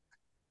any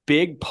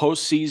big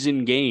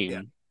postseason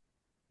game,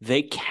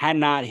 They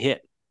cannot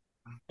hit.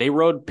 They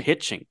rode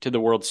pitching to the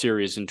World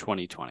Series in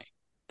 2020.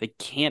 They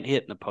can't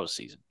hit in the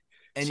postseason.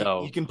 And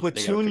so you can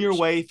platoon your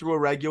way through a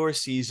regular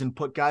season,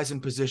 put guys in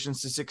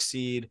positions to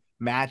succeed,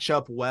 match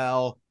up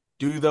well,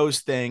 do those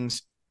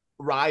things,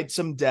 ride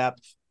some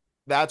depth.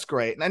 That's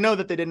great. And I know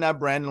that they didn't have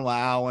Brandon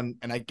Lau, and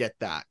I get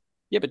that.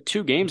 Yeah, but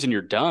 2 games and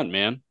you're done,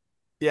 man.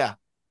 Yeah.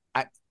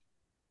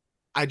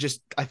 I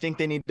think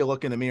they need to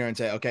look in the mirror and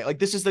say, okay, like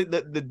this is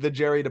the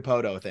Jerry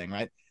DiPoto thing,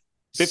 right?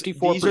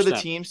 54%. These are the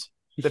teams,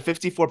 the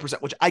 54%,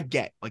 which I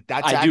get. Like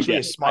that's actually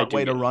a smart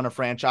way to run a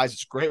franchise.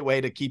 It's a great way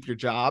to keep your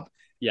job.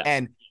 Yeah.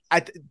 And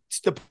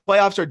the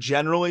playoffs are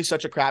generally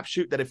such a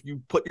crapshoot that if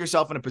you put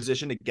yourself in a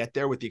position to get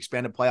there with the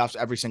expanded playoffs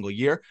every single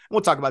year, and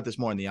we'll talk about this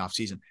more in the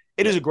offseason,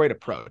 it is a great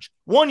approach.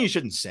 One, you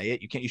shouldn't say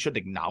it. You shouldn't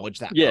acknowledge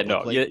that. Yeah,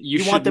 publicly. No, you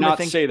should want them not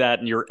to say that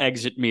in your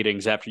exit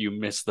meetings after you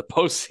miss the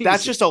postseason.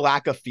 That's just a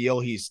lack of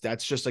feel.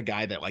 That's just a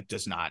guy that like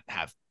does not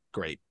have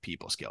great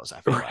people skills.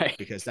 I feel like,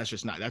 because that's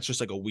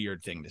just like a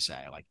weird thing to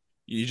say. Like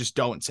you just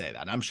don't say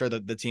that. And I'm sure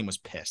that the team was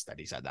pissed that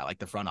he said that, like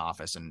the front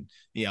office and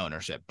the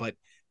ownership, but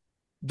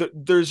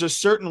there's a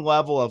certain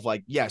level of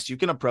like, yes, you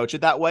can approach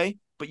it that way,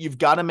 but you've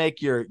got to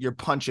make your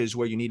punches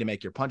where you need to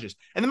make your punches.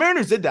 And the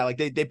Mariners did that. Like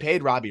they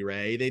paid Robbie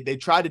Ray. They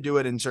tried to do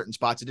it in certain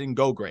spots. It didn't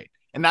go great.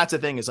 And that's the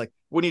thing is like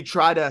when you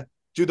try to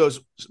do those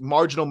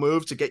marginal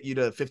moves to get you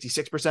to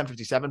 56%,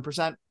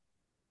 57%,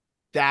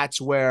 that's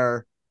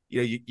where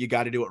you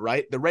got to do it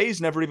right. The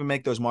Rays never even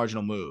make those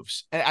marginal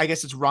moves. And I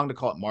guess it's wrong to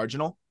call it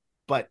marginal,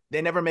 but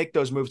they never make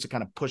those moves to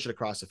kind of push it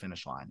across the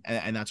finish line.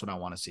 And that's what I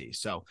want to see.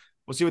 So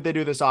we'll see what they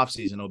do this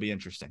offseason. It'll be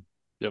interesting.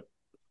 Yep.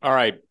 All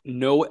right.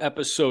 No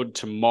episode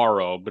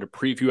tomorrow, but a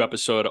preview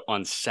episode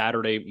on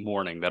Saturday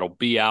morning. That'll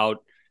be out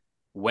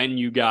when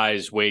you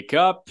guys wake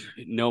up.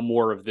 No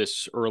more of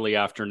this early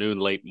afternoon,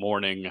 late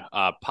morning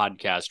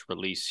podcast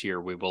release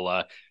here.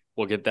 We'll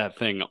get that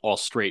thing all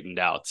straightened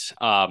out.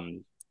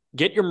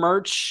 Get your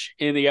merch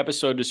in the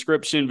episode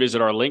description.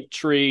 Visit our link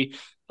tree.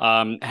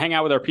 Hang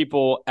out with our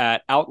people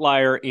at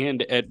Outlier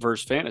and at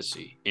Verse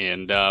Fantasy.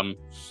 And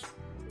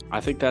I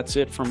think that's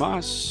it from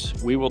us.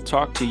 We will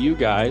talk to you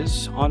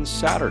guys on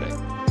Saturday.